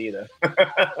Priscilla? balls either.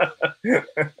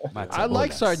 I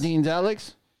like sardines,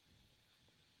 Alex.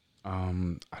 I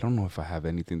don't know if I have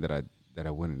anything that I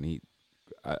wouldn't eat.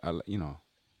 I you know.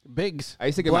 Bigs. I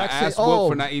used to get Black my sa- ass whooped oh.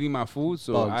 for not eating my food,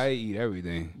 so Bugs. I eat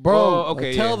everything. Bro, Oh,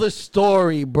 okay. tell yeah. the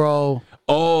story, bro.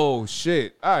 Oh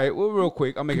shit! All right, well, real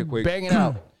quick, I'll make it quick. Bang it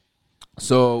out.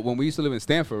 So when we used to live in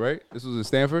Stanford, right? This was in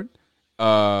Stanford.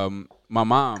 My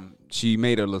mom, she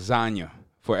made a lasagna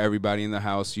for everybody in the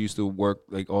house. She used to work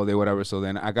like all day, whatever. So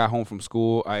then I got home from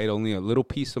school. I ate only a little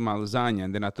piece of my lasagna,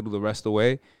 and then I threw the rest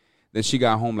away. Then she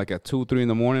got home like at 2, 3 in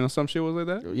the morning or some shit was like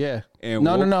that. Yeah. And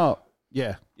No.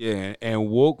 Yeah. Yeah, and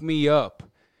woke me up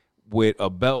with a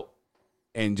belt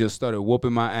and just started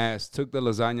whooping my ass. Took the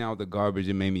lasagna out of the garbage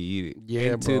and made me eat it.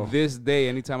 Yeah, and bro. to this day,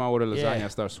 anytime I order lasagna, Yeah. I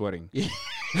start sweating.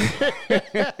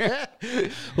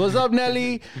 What's up,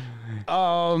 Nelly?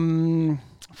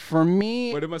 For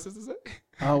me, What did my sister say?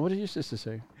 what did your sister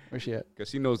say? Where's she at? Because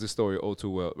she knows this story all too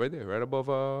well. Right there, right above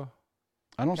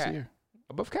I don't Cat. see her.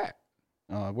 above Cat.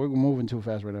 We're moving too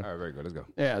fast right now. All right, very good. Let's go.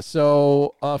 Yeah.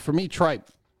 So for me, tripe.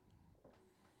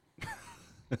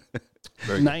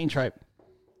 Very Not eating tripe.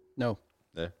 No.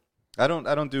 Yeah. I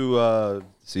don't do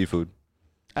seafood.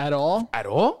 At all? At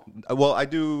all? Well, I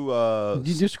do Do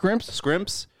you do scrimps?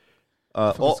 scrimps.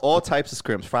 All types of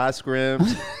scrimps. Fried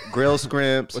scrimps, grill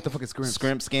scrimps. What the fuck is scrimps?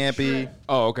 Scrimp scampi.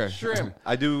 Oh, okay. Shrimp.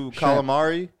 I do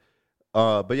calamari.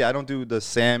 But yeah, I don't do the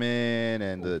salmon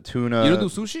and the tuna. You don't do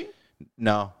sushi?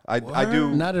 No, I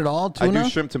do. Not at all. I Tuna? do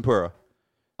shrimp tempura.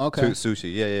 Okay.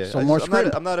 Sushi. Yeah. So more I'm not,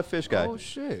 shrimp. I'm not a fish guy. Oh,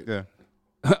 shit. Yeah.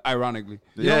 Ironically.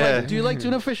 You don't Yeah. like- do you like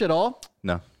tuna fish at all?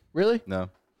 No. Really? No.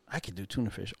 I could do tuna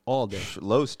fish all day.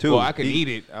 Los too. Well, I can eat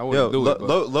it. I Yo, wouldn't do it.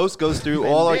 But. Los goes through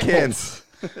all our cans.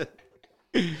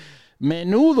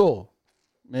 Menudo.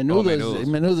 menudo's-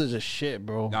 Menudo's a shit,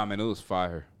 bro. Nah, man, it was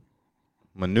fire.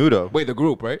 Menudo. Wait, the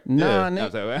group, right? Nah, Yeah.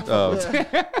 Nick. Oh,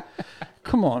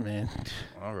 Come on, man.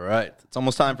 all right. It's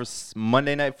almost time for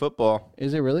Monday Night Football.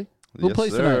 Is it really? Who Yes,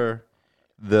 plays tonight? sir.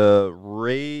 The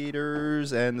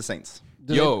Raiders and the Saints.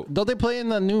 Don't they play in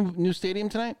the new stadium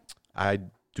tonight? I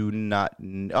do not.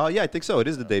 Oh yeah, I think so. It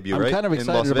is the debut, I'm right? kind of in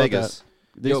excited Las about Vegas.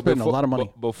 They spend a lot of money.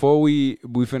 Before we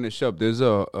finish up, there's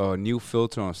a new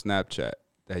filter on Snapchat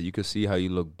that you can see how you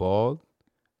look bald.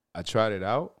 I tried it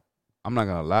out. I'm not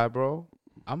gonna lie, bro.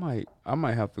 I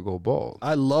might have to go bald.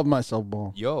 I love myself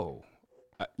bald. Yo.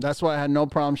 That's why I had no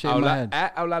problem shaving my head.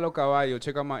 At Hablalo Caballo,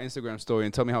 check out my Instagram story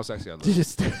and tell me how sexy I look.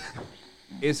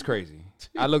 It's crazy.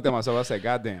 I looked at myself. I said,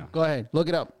 God damn. Go ahead. Look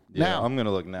it up. Yeah, now. I'm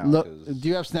gonna look now. Do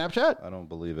you have Snapchat? I don't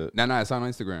believe it. Nah, it's on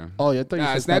Instagram. Oh, yeah. I thought you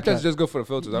said Snapchat's Snapchat. just good for the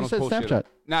filters. I don't said post Snapchat. shit.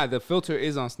 Nah, the filter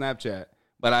is on Snapchat,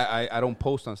 but I don't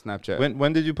post on Snapchat.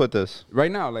 When did you put this?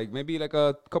 Right now, like maybe like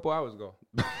a couple hours ago.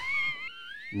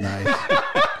 Nice.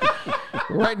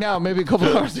 Right now, maybe a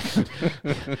couple hours ago.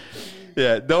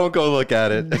 Yeah, don't go look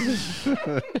at it.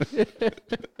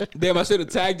 Damn, I should have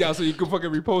tagged y'all so you could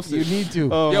fucking repost You it. need to.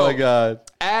 Oh Yo, my god.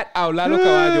 At Hablalo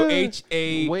Caballo,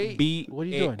 Wait, what are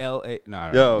you doing? HABALA. Nah,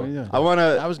 What are you Yo, doing? I wanna.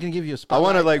 I was going to give you a I spot.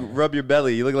 want to like rub your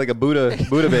belly. You look like a Buddha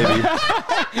baby.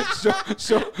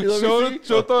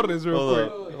 show Torres real hold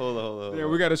quick. on, hold on. Yeah,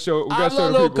 we gotta show. We gotta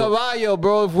show the Hablalo people. Caballo,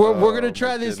 bro. If we're going to my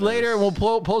try this goodness. later and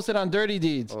we'll post it on Dirty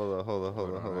Deeds. Hold I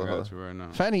on. got you right now.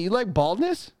 Fanny, you like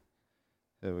baldness?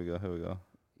 Here we go.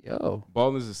 Yo.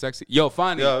 Baldness is sexy. Yo,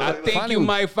 Fonny, Yo, I think Fonny. you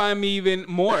might find me even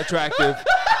more attractive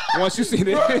once you see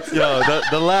this. Yo,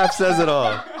 the laugh says it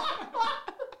all.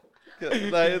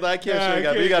 I can't show you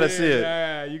guys, but you gotta see it.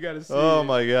 Yeah, you gotta see it. Oh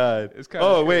my god. It's kinda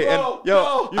Oh wait, crazy. and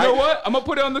yo, You know what? I'm gonna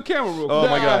put it on the camera real quick. Oh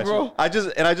my gosh, bro. I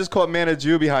just caught Mana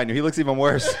Jew behind you. He looks even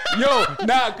worse. Yo,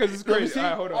 because it's crazy. All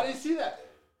right, hold on. didn't see that.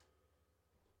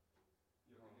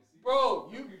 Bro,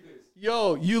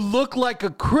 you look like a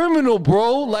criminal,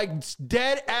 bro. Like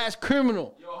dead ass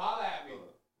criminal. Yo, holla at me.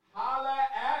 Holla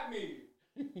at me.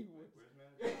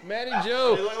 Manny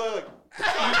Joe. Look.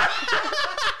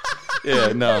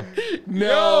 Yeah, no.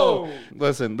 Yo.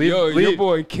 Listen, Yo, leave. your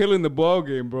boy killing the ball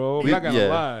game, bro. I'm not gonna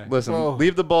lie. Listen, Bro.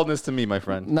 leave the baldness to me, my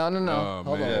friend. No. Oh,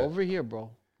 Hold man. on, over here, bro.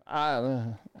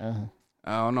 I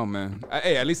don't know, man.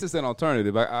 Hey, at least it's an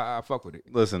alternative. I fuck with it.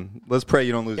 Listen, let's pray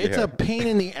you don't lose It's your a hair. pain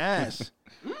in the ass.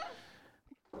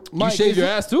 You shave your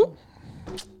ass too?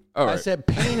 All I right. said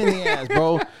pain in the ass,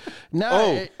 bro.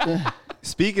 Now,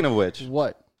 Speaking of which,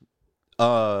 what?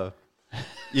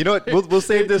 you know what? We'll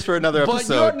save this for another But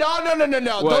episode. no.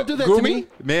 What, Don't do that grooming? to me.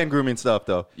 Man grooming stuff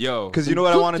though. Yo. Because you know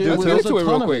what I want to do Dude, too? there's to it a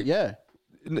real ton of quick. it. Yeah.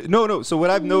 No. So what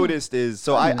I've noticed is,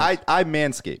 so I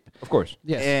manscape. Of course.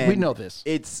 Yes, And we know this.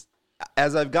 It's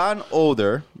as I've gotten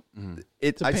older,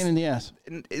 It's a pain in the ass.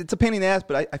 It's a pain in the ass,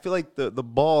 but I feel like the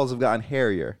balls have gotten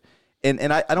hairier,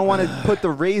 and I don't want to put the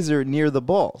razor near the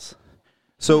balls.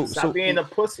 So Stop being a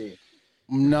pussy.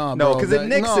 No, No, bro, 'cause it that-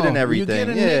 nicks it and everything.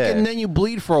 You get a Yeah. nick and then you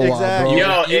bleed for a Exactly.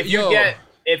 while, bro. Yo,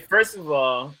 if first of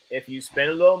all, if you spend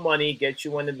a little money, get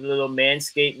you one of the little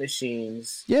Manscaped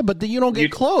machines. Yeah, but then you don't get You-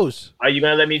 close. Are you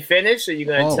gonna let me finish? Or are you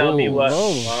gonna tell me what?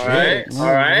 All right, shit. all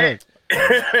right.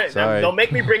 Sorry. Don't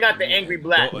make me bring out the angry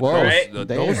black. Whoa. All right. The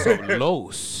Damn. dose of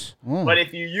los. But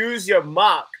if you use your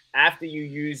mop after you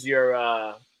use your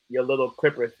little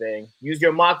clipper thing, use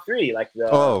your mop 3, like the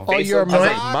your facial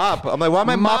joint. mop. I'm like, why am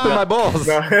I mopping my balls?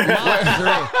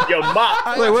 Your mop.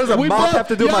 Like, what does a mop have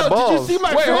to do with my balls? Did you see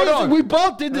my Wait, face? hold on. We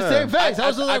both did the same face. I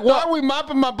was just like, why thought- are we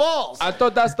mopping my balls? I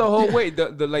thought that's the whole way.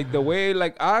 The way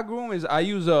like I groom is I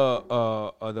use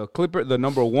the clipper, the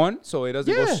number 1, so it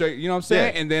doesn't go Yeah. straight. You know what I'm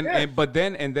saying? Yeah. And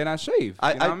then and then I shave.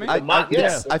 I You know what I mean? mop, yes,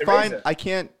 yes, I with the find razor. I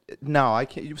can't. No, I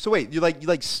can't. So wait, you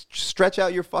like stretch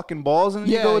out your fucking balls and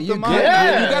you Yeah, go with you the mop? get-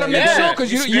 Yeah. you gotta make Yeah. sure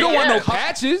because you don't want no Yeah.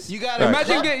 patches. You gotta-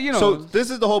 imagine get you know. So this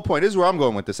is the whole point. This is where I'm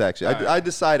going with this. Actually, All right. I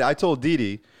decided. I told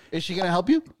Didi, Is she gonna help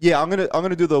you? yeah, I'm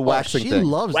gonna do the waxing she thing.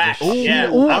 loves Wax. this. Yeah.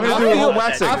 Ooh, I'm gonna gonna do a feel whole that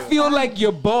waxing. I too. feel like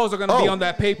your balls are gonna be on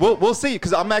that paper. We'll see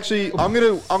because I'm gonna do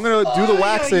the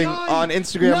waxing on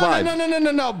Instagram Live. No.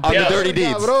 On the Dirty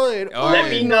Deeds. Let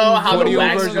me know how the Audio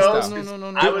wax version goes. stuff.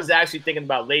 No. I was actually thinking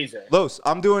about laser. Los,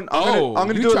 I'm gonna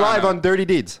you do it trying live to- on Dirty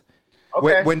Deeds.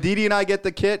 Okay. When Didi and I get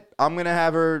the kit, I'm gonna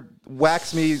have her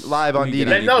wax me live on We Didi.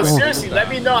 get No, seriously, let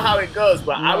me know how it goes.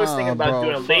 But I was Nah, thinking about bro,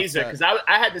 doing a fuck laser that. because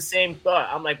I had the same thought.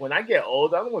 I'm like, when I get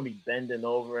older, I'm going to be bending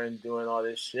over and doing all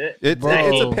this shit. It's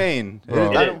Bro. a pain.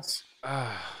 Bro. I don't- is.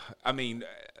 I mean,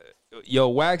 yo,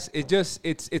 wax. It's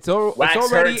Wax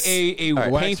already hurts. a right.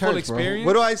 Wax painful hurts, bro. experience.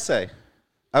 What do I say?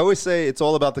 I always say it's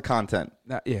all about the content.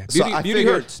 Yeah, So beauty, I beauty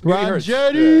figured- hurts. Beauty hurts.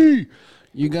 Ronjetti,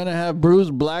 you're gonna have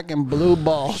bruised black and blue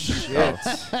balls.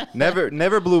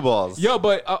 Never blue balls. Yo,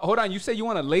 but hold on. You said you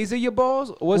want to laser your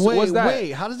balls? What's that?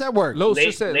 Wait, how does that work? Los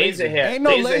just said Laser hair. Ain't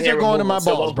no laser hair going to my removal,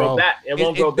 so it balls, won't bro. Go back. It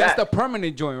won't go That's back. the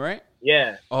permanent joint, right?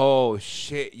 Yeah. Oh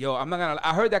shit, yo, I'm not gonna.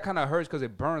 I heard that kind of hurts because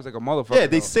it burns like a motherfucker. Yeah,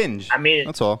 they though. singe. I mean,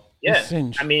 That's all. yeah.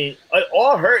 Singe. I mean, it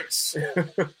all hurts.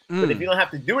 But if you don't have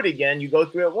to do it again, you go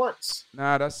through it once.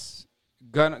 Nah, that's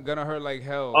Gonna hurt like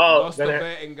hell. Oh, Lost the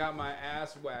bet and got my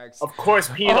ass waxed. Of course,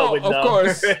 Pino would know. Of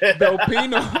course, Del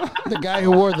Pino. The guy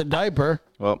who wore the diaper.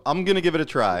 Well, I'm gonna give it a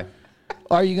try.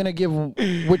 Are you gonna give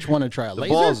which one a try?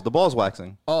 Laser? The balls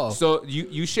waxing. Oh, So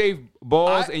you shave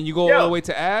balls and you go Yo. all the way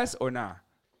to ass or nah?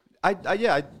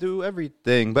 I do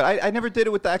everything, but I never did it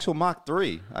with the actual Mach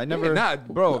 3. I never. Nah,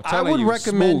 bro. I'm I telling would you,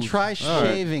 recommend smooth. try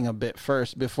shaving a bit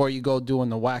first before you go doing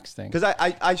the wax thing. Because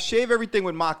I shave everything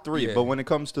with Mach 3, Yeah. but when it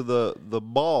comes to the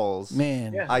balls,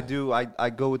 Man, Yeah. I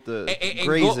go with the And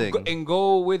grazing. and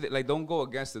go with it. Like, don't go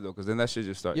against it though, because then that shit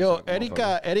just starts. yo,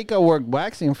 Erika worked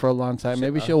waxing for a long time.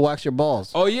 Maybe she'll wax your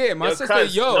balls. Oh yeah, my Yo, sister.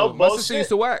 cuz, no My sister bullshit. used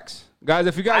to wax. Guys,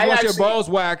 if you guys I want your actually- balls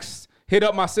waxed, hit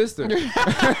up my sister.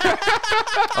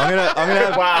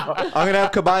 I'm gonna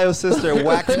have Caballo's sister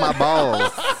wax my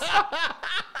balls.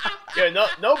 Yo,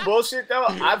 no bullshit though.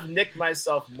 I've nicked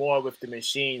myself more with the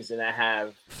machines than I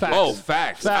have. Facts. Oh,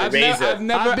 facts. I've Razor.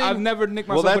 I've never nicked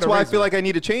Well, myself. that's with a why I razor. feel like I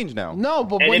need to change now. No,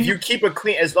 but And when if you keep a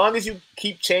clean, as long as you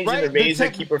keep changing Right, the the razor,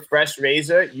 tech- keep a fresh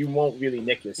razor, you won't really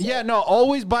nick yourself. yeah, no,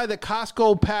 always buy the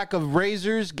Costco pack of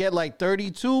razors. Get like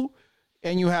 32,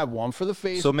 and you have one for the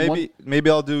face. So maybe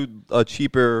I'll do a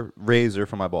cheaper razor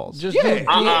for my balls. just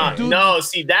Yeah. do, No,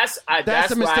 see, that's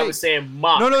That's why a I mistake. was saying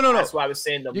mop. No. That's why I was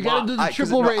saying the You mop. gotta do the 'cause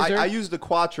triple razor. I use the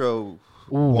Quattro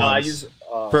No, ones I use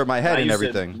for my head I and use the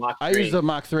everything. Mach I 3. use the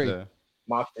Mach 3. Yeah.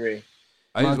 Mach 3.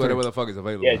 I use Mach whatever 3. the fuck is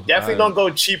available. Yeah, definitely don't go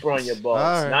cheaper on your balls.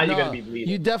 All right. Now you're No, gonna be bleeding.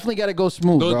 You definitely got to go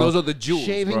smooth, Those- bro. those are the jewels,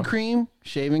 Shaving bro. cream,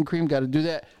 got to do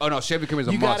that. Oh no, shaving cream is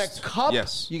a You must. got to cup.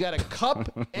 Yes. You got to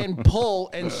cup and pull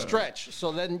and stretch.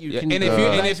 So then you Yeah. can.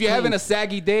 And if you're having a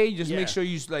saggy day, just Yeah. make sure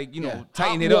you Yeah.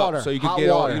 tighten Hot it water, up so you hot can get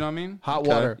all. water. You know what I mean? Hot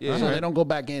water, Yeah. so they don't go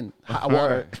back in. Hot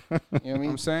water. You know what I mean?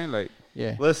 I'm saying like,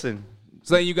 Yeah. Listen,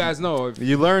 so letting you guys know if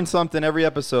you learn something every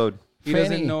episode. he Fanny,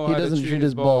 doesn't know he how doesn't to treat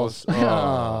his balls. Oh,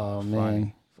 Oh,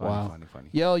 man. funny, Wow. funny.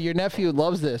 Yo, your nephew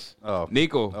loves this. Oh,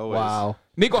 Nico, always. Wow.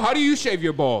 Nico, how do you shave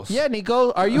your balls? Yeah,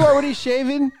 Nico, are you already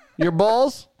shaving your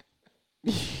balls?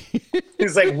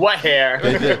 He's like, what hair?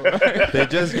 They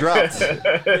just dropped.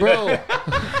 Bro,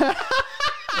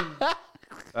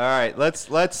 All right, let's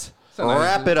nice-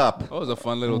 wrap it up. That was a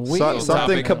fun little We- Something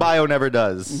topic. Caballo never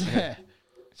does.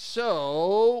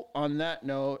 so on that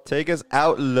note, Take us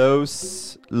out,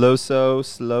 Losa.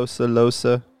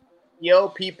 Yo,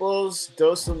 peoples,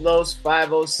 Dos of Los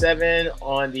 507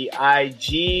 on the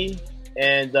IG.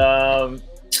 And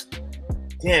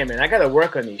damn, man, I gotta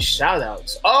work on these shout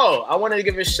outs. Oh, I wanted to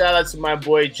give a shout out to my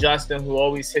boy Justin, who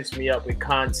always hits me up with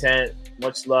content.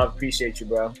 Much love, appreciate you,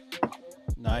 bro.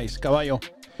 nice. Caballo.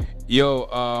 Yo,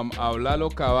 Hablalo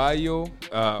Caballo.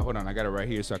 Hold on, I got it right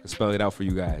here so I can spell it out for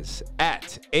you guys.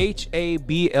 At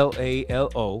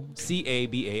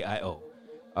HABLALOCABAIO.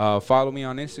 Follow me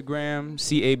on Instagram,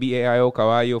 CABAIO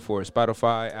Caballo for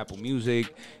Spotify, Apple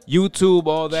Music, YouTube,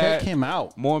 all that. Check him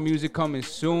out. More music coming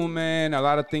soon, man. A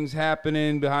lot of things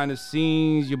happening behind the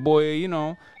scenes. Your boy,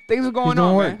 things are going doing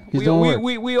on, work. man. He's doing work.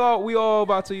 We all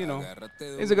about to,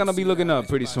 things are gonna be looking up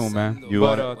pretty soon, man.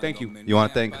 Thank you. You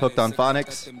want to thank Hooked on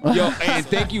Phonics? Yo, and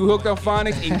thank you, Hooked on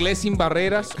Phonics, Inglés Sin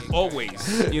Barreras,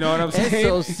 always. You know what I'm saying?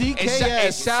 Eso, And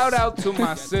CKS. shout out to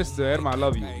my sister, Irma, I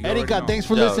love you. You already Erika, know. thanks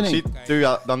for Yo, listening. she threw you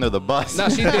out under the bus. No,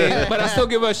 she did, but I still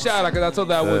give her a shout out because I told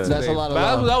her I would That's today. a lot of But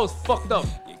love. that was fucked up.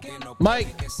 Mike,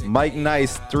 Mike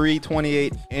Nice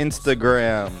 328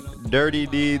 Instagram. Dirty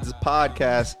Deeds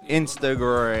Podcast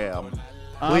Instagram.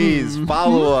 Please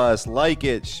follow us, like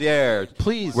it, share.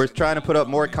 Please. We're trying to put up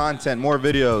more content, more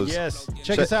videos. yes,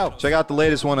 check us out. Check out the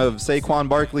latest one of Saquon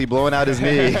Barkley blowing out his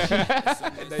knee.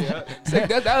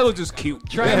 That was just cute.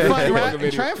 Try and find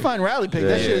Rally Pig.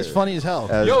 That shit is funny as hell.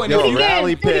 Yo, and Yo, if you-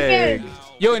 Rally Do it again. Pig.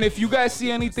 Yo, and if you guys see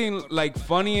anything like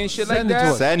funny and shit Send like it to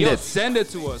that, us. Send it. send it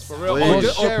to us for real. Please.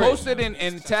 Or Share it. post it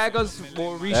and tag us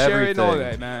or reshare it and all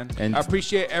Everything. that, man. And- I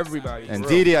appreciate everybody. And for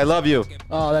real. Didi, I love you.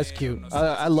 Oh, that's cute.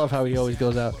 I love how he always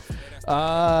goes out.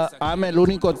 I'm El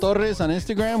Único Torres on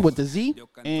Instagram with the Z.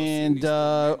 And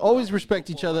always respect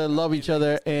each other, love each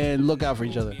other, and look out for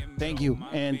each other. Thank you.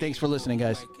 And thanks for listening,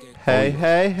 guys.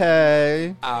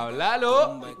 Hey.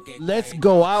 Hablalo. Let's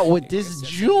go out with this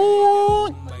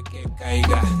joint.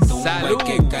 Salud.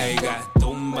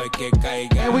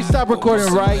 And we stop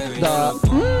recording right now.